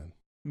fan then?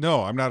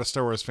 No, I'm not a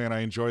Star Wars fan.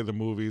 I enjoy the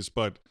movies,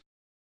 but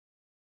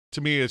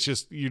to me, it's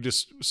just, you're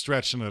just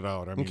stretching it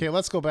out. I mean, Okay,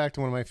 let's go back to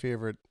one of my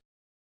favorite,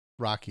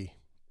 Rocky.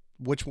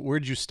 Where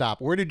did you stop?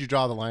 Where did you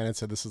draw the line and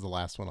say this is the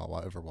last one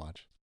I'll ever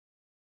watch?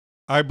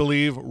 I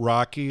believe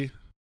Rocky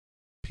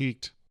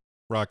peaked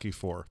Rocky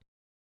 4.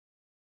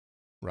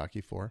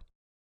 Rocky 4.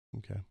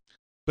 Okay.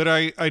 But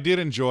I did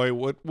enjoy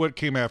what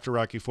came after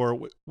Rocky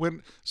 4.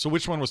 So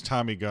which one was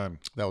Tommy Gunn?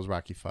 That was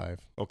Rocky 5.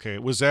 Okay.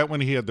 Was that when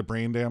he had the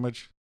brain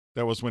damage?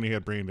 That was when he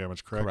had brain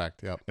damage, correct?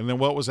 Correct, yep. And then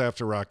what was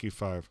after Rocky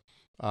 5?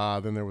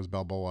 Then there was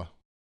Balboa,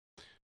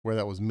 where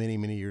that was many,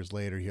 many years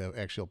later. He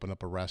actually opened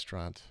up a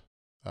restaurant.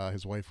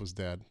 His wife was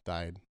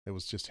died. It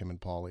was just him and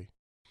Paulie.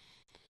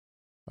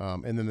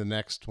 And then the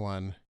next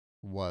one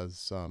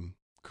was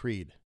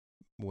Creed,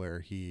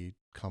 where he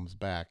comes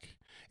back.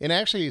 And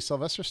actually,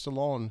 Sylvester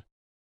Stallone,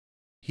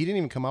 he didn't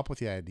even come up with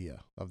the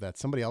idea of that.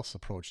 Somebody else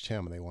approached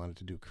him, and they wanted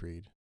to do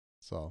Creed.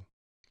 So,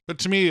 But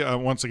to me,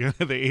 once again,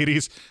 the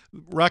 80s,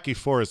 Rocky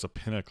 4 is a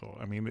pinnacle.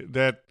 I mean,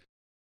 that...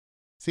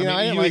 see,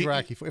 I didn't like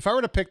Rocky 4. If I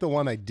were to pick the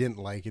one I didn't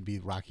like, it'd be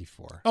Rocky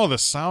 4. Oh, the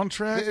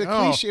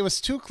soundtrack? It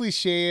was too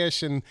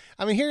cliche-ish. And,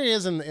 I mean, here he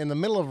is in the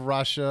middle of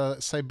Russia,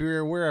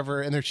 Siberia,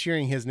 wherever, and they're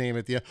cheering his name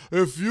at the end.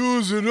 If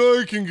you and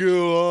I can get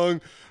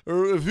along,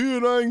 or if you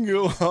and I can get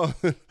along,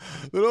 then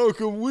how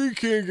come we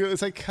can't get...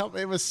 It's like,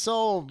 it was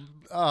so...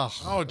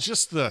 Oh,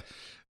 just the,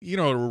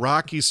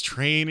 Rocky's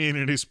training,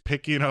 and he's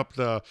picking up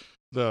the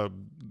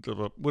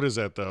what is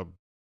that, the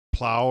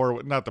plow,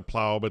 or not the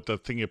plow, but the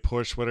thing you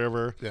push,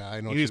 whatever. Yeah,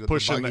 I know. He's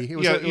pushing. It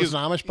was an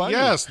Amish buggy.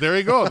 Yes, there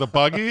you go. The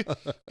buggy.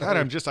 God,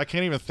 I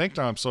can't even think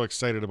now. I'm so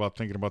excited about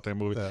thinking about that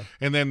movie. Yeah.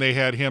 And then they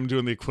had him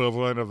doing the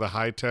equivalent of the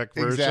high-tech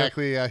version.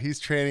 Exactly. Yeah, he's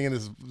training in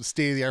his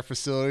state-of-the-art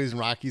facilities, and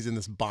Rocky's in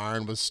this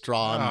barn with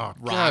straw and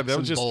rocks that was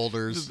and just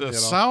boulders. The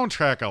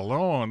soundtrack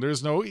alone.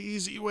 There's no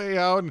easy way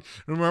out. And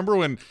remember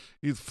when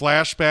these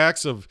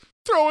flashbacks of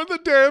throwing the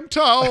damn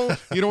towel.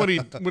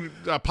 When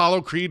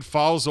Apollo Creed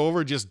falls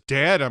over just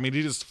dead. I mean,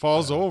 he just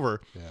falls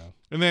over. Yeah.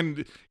 And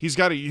then he's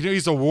got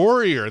he's a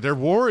warrior. They're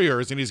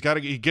warriors, and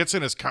he gets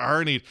in his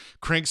car and he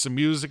cranks the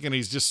music, and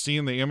he's just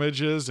seeing the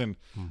images, and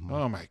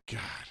oh my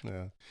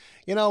God.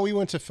 Yeah. We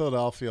went to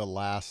Philadelphia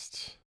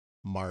last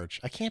March.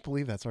 I can't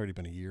believe that's already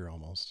been a year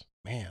almost.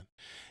 Man.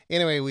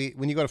 Anyway,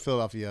 when you go to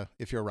Philadelphia,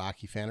 if you're a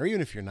Rocky fan, or even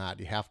if you're not,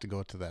 you have to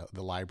go to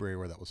the library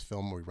where that was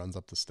filmed, where he runs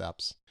up the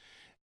steps.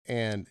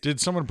 And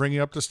did someone bring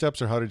you up the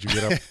steps, or how did you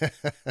get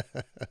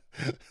up?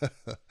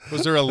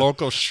 Was there a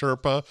local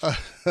Sherpa?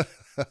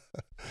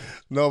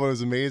 No, but I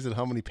was amazed at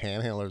how many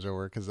panhandlers there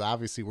were, because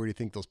obviously, where do you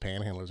think those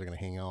panhandlers are going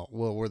to hang out?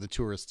 Well, where the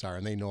tourists are,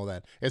 and they know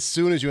that. As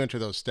soon as you enter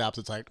those steps,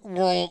 it's like,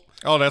 whoa.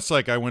 Oh, that's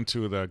like I went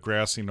to the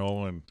Grassy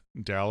Knoll in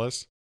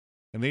Dallas,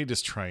 and they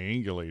just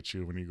triangulate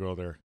you when you go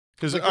there.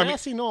 The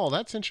Grassy Knoll,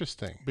 that's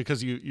interesting.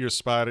 Because you're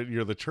spotted,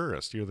 you're the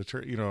tourist. You're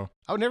the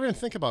I would never even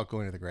think about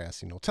going to the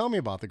Grassy Knoll. Tell me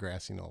about the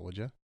Grassy Knoll, would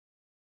you?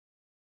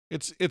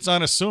 It's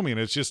unassuming.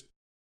 It's just,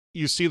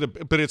 you see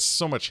but it's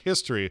so much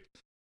history.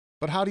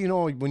 But how do you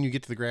know when you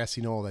get to the Grassy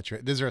Knoll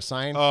is there a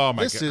sign? Oh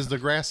my God. This is the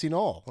Grassy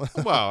Knoll.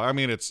 Well, I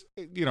mean, it's,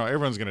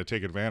 everyone's going to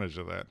take advantage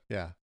of that.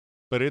 Yeah.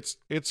 But it's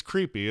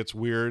creepy. It's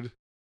weird.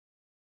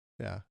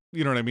 Yeah.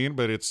 You know what I mean?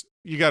 But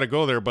you got to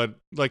go there. But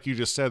like you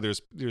just said,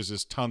 there's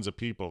just tons of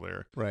people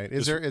there. Right.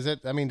 It's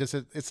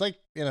like,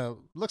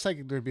 looks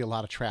like there'd be a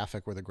lot of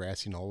traffic where the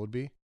Grassy Knoll would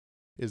be.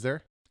 Is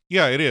there?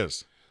 Yeah, it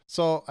is.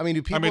 So, I mean,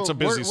 do people? it's a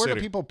busy where do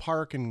city. people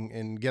park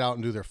and get out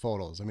and do their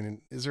photos? I mean,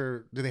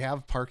 do they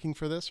have parking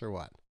for this or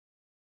what?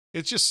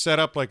 It's just set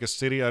up like a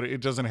city.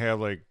 It doesn't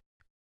have like,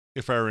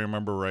 if I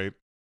remember right,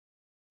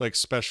 like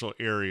special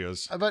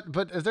areas.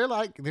 But is there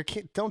like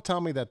don't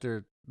tell me that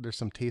there's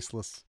some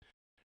tasteless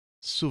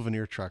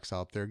souvenir trucks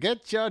out there.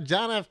 Get your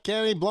John F.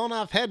 Kennedy blown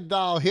off head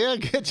doll here.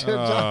 Get your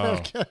John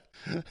F.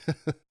 Kennedy.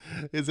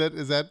 Is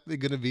that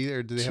going to be,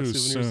 or do they have Too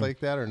souvenirs soon. like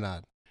that or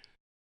not?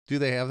 Do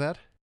they have that?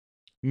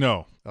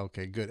 No,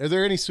 Okay, good. Are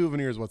there any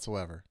souvenirs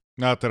whatsoever?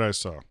 not that I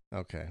saw.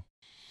 Okay.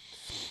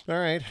 All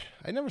right.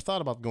 I never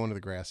thought about going to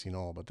the Grassy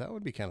Knoll, but that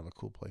would be kind of a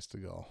cool place to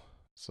go.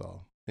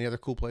 So, any other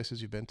cool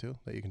places you've been to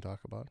that you can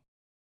talk about?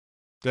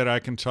 That I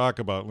can talk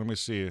about. Let me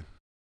see.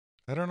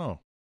 I don't know.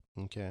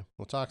 Okay.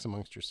 Well, talk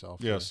amongst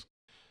yourself. here. Yes.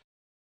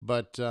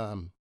 But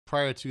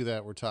prior to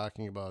that, we're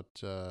talking about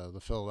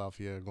the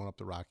Philadelphia going up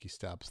the Rocky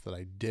Steps that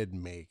I did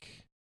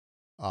make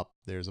up.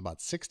 There's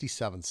about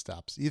 67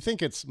 steps. You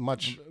think it's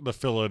much? The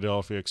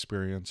Philadelphia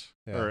Experience.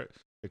 Yeah. Or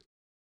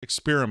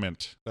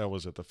Experiment. That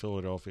was it. The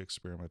Philadelphia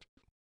Experiment.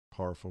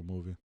 Powerful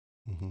movie.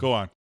 Mhm. Go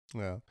on.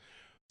 Yeah.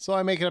 So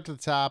I make it up to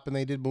the top, and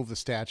they did move the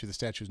statue. The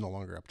statue is no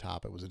longer up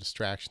top. It was a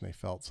distraction they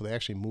felt. So they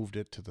actually moved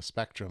it to the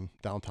Spectrum,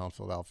 downtown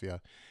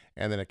Philadelphia,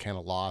 and then it kind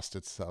of lost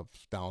itself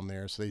down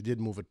there. So they did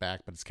move it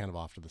back, but it's kind of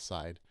off to the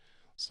side.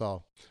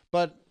 So,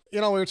 but, we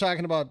were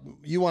talking about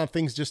you want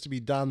things just to be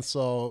done,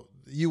 so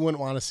you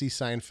wouldn't want to see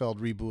Seinfeld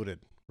rebooted,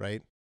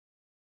 right?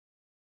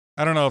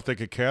 I don't know if they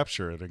could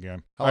capture it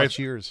again. How about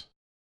Cheers?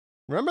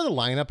 Remember the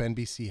lineup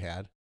NBC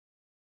had?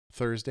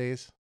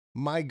 Thursdays?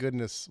 My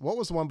goodness. What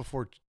was the one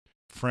before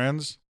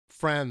Friends.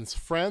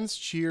 Friends,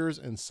 Cheers,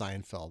 and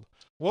Seinfeld?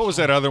 What was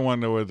that other one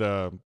with?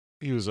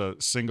 He was a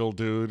single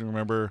dude.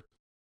 Remember?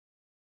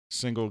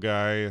 Single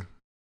guy.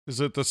 Is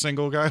it the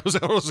single guy? Was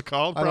that what it was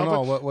called? I don't know.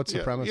 Probably? What's the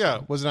Yeah, premise? yeah.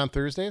 Was it on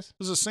Thursdays? It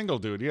was a single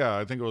dude. Yeah,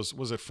 I think it was.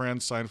 Was it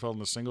Friends, Seinfeld,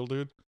 and the single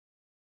dude?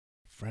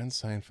 Friends,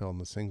 Seinfeld,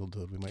 and the single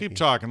dude. We might Keep be-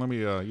 talking. Let me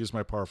use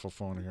my powerful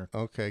phone here.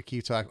 Okay,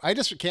 keep talking. I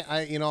just can't.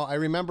 I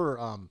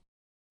remember.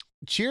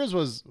 Cheers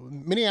was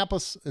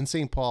Minneapolis and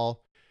St.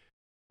 Paul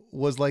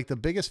was like the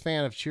biggest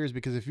fan of Cheers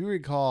because if you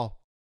recall,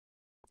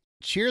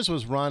 Cheers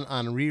was run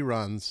on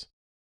reruns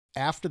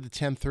after the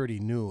 10:30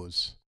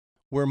 news,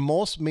 where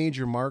most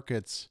major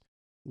markets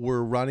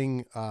were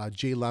running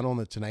Jay Leno on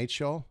the Tonight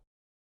Show.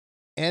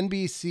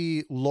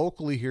 NBC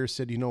locally here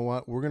said, you know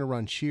what, we're going to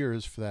run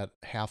Cheers for that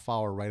half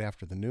hour right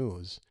after the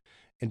news.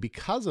 And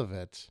because of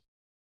it,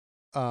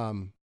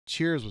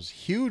 Cheers was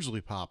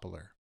hugely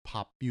popular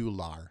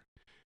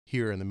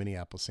here in the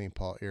Minneapolis-St.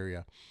 Paul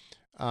area.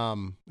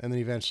 And then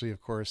eventually,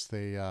 of course,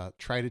 they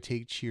tried to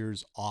take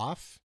Cheers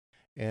off,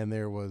 and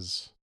there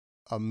was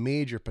a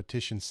major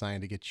petition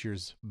signed to get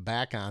Cheers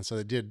back on. So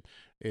it did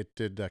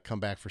come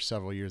back for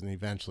several years, and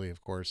eventually,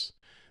 of course,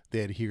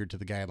 they adhered to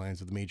the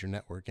guidelines of the major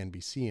network,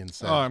 NBC, and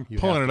said, I'm you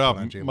pulling have it to up.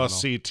 put on Jay Leno. Must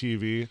see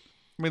TV.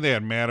 I mean, they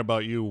had Mad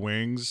About You,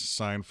 Wings,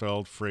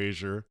 Seinfeld,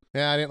 Frasier,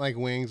 Yeah, I didn't like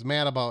Wings.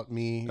 Mad About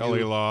Me.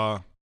 L.A.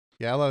 Law,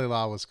 Yeah, L.A.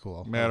 Law was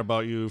cool. Mad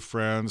About You,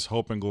 Friends,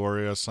 Hope and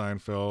Gloria,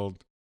 Seinfeld,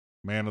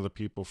 Man of the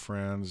People,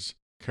 Friends,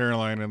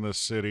 Caroline in the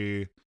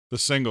City, The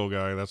Single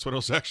Guy. That's what it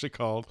was actually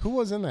called. Who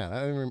was in that? I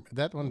didn't remember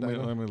that one.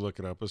 Let me look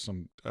it up. It's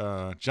some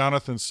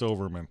Jonathan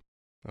Silverman,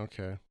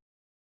 Okay.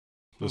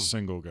 The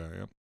Single Guy.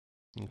 Yep.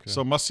 Okay.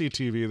 So must see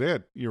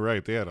TV. You're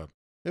right. They had a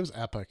it was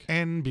epic.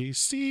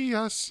 NBC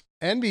us.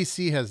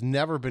 NBC has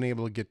never been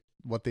able to get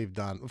what they've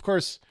done. Of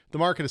course, the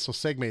market is so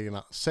segmented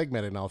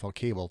now without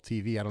cable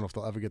TV. I don't know if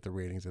they'll ever get the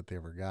ratings that they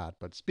ever got.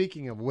 But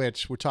speaking of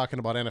which, we're talking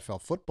about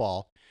NFL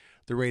football.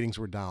 The ratings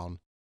were down,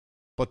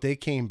 but they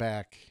came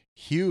back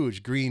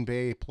huge. Green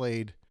Bay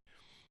played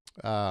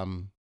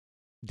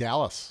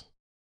Dallas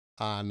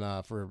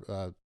on for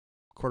a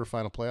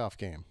quarterfinal playoff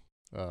game.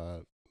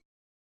 No.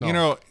 You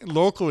know,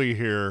 locally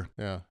here,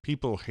 Yeah.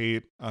 people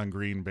hate on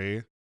Green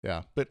Bay,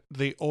 Yeah. but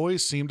they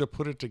always seem to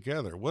put it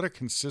together. What a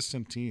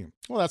consistent team.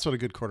 Well, that's what a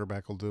good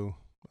quarterback will do.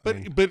 But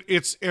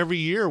it's every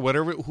year,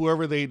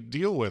 whoever they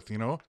deal with,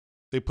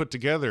 they put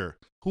together.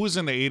 Who was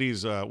in the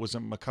 80s? Was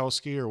it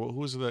Mikowski or who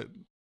was the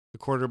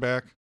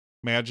quarterback?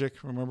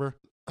 Magic, remember?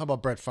 How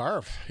about Brett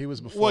Favre? He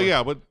was before. Well,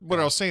 yeah, but what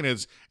I was saying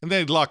is, and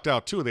they lucked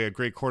out too. They had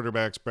great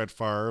quarterbacks, Brett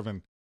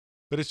Favre,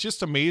 but it's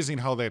just amazing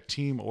how that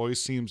team always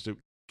seems to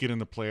get in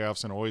the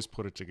playoffs and always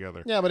put it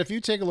together. Yeah, but if you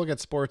take a look at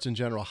sports in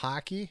general,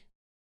 hockey,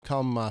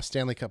 come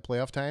Stanley Cup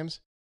playoff times,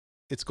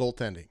 it's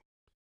goaltending.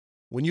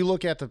 When you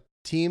look at the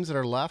teams that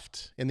are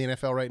left in the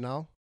NFL right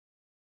now,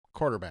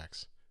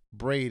 quarterbacks,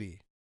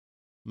 Brady,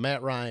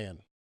 Matt Ryan,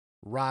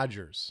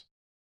 Rodgers,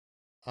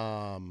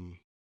 I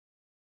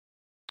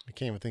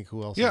can't even think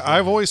who else. Yeah, is in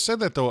I've there. always said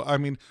that though. I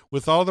mean,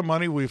 with all the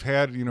money we've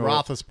had,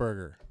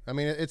 Roethlisberger. I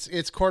mean, it's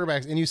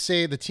quarterbacks, and you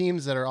say the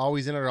teams that are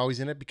always in it are always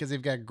in it because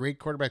they've got great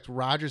quarterbacks.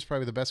 Rodgers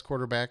probably the best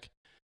quarterback,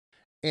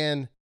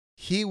 and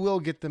he will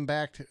get them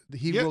back.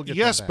 Will get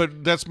yes, them back.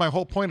 but that's my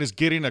whole point is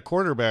getting a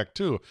quarterback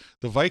too.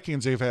 The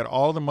Vikings, they've had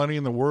all the money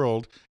in the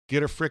world,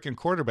 get a freaking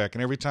quarterback,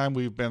 and every time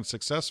we've been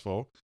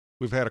successful,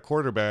 we've had a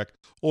quarterback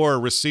or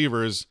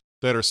receivers.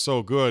 that are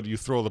so good, you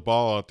throw the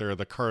ball out there,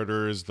 the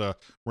Carters, the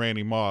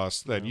Randy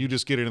Moss, that you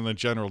just get it in the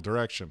general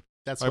direction.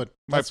 That's what.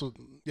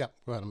 Yeah,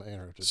 go ahead. I'm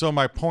interrupted. So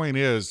my point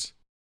is,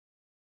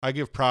 I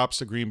give props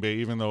to Green Bay,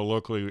 even though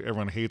locally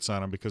everyone hates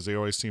on them because they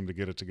always seem to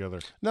get it together.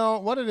 No,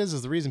 what it is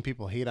the reason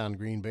people hate on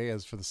Green Bay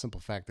is for the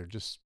simple fact they're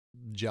just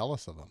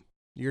jealous of them.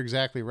 You're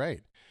exactly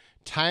right.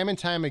 Time and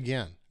time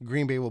again,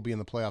 Green Bay will be in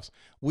the playoffs.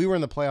 We were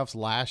in the playoffs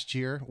last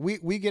year.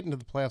 We get into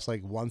the playoffs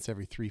like once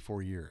every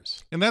 3-4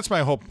 years. And that's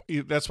my hope.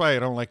 That's why I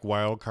don't like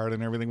wild card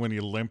and everything when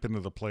you limp into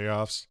the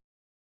playoffs.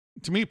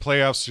 To me,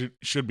 playoffs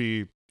should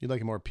be... You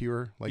like it more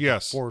pure? Like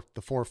yes.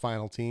 The four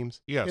final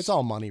teams? Yes. It's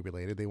all money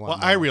related. They want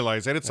Well, I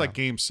realize that. It's like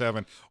Game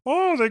 7.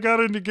 Oh, they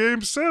got into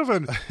Game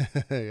 7.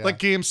 Yeah. Like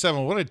Game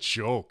 7. What a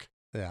joke.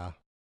 Yeah.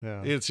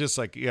 It's just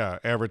like,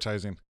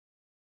 advertising.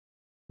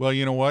 Well,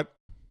 you know what?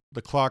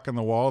 The clock on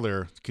the wall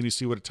there. Can you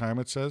see what time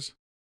it says?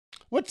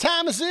 What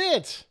time is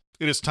it?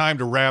 It is time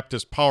to wrap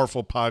this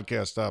powerful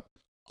podcast up.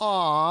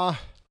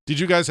 Aw. Did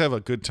you guys have a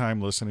good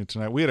time listening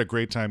tonight? We had a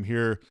great time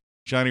here.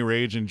 Johnny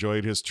Rage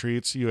enjoyed his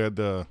treats. You had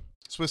the...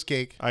 Swiss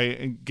cake.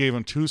 I gave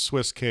him 2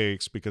 Swiss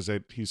cakes because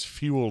he's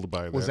fueled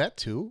by that. Was that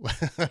 2?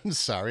 I'm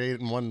sorry. I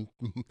ate in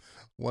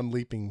one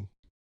leaping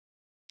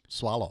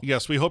swallow.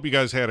 Yes, we hope you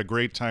guys had a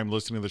great time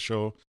listening to the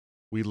show.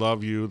 We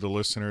love you, the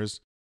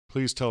listeners.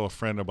 Please tell a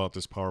friend about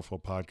this powerful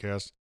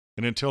podcast.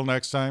 And until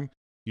next time,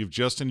 you've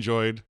just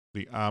enjoyed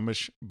the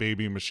Amish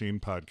Baby Machine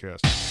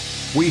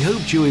Podcast. We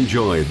hoped you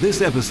enjoyed this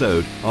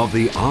episode of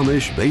the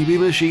Amish Baby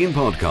Machine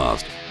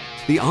Podcast.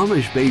 The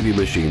Amish Baby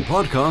Machine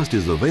Podcast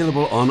is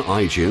available on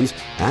iTunes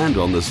and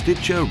on the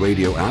Stitcher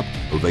Radio app,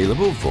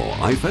 available for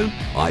iPhone,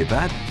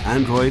 iPad,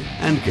 Android,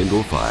 and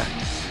Kindle Fire.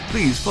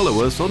 Please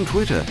follow us on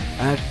Twitter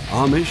at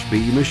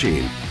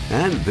AmishBMachine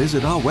and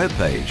visit our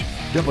webpage,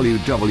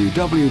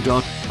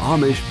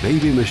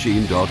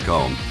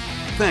 www.amishbabymachine.com.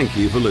 Thank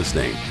you for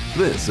listening.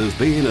 This has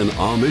been an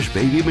Amish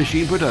Baby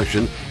Machine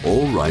production,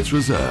 all rights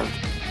reserved.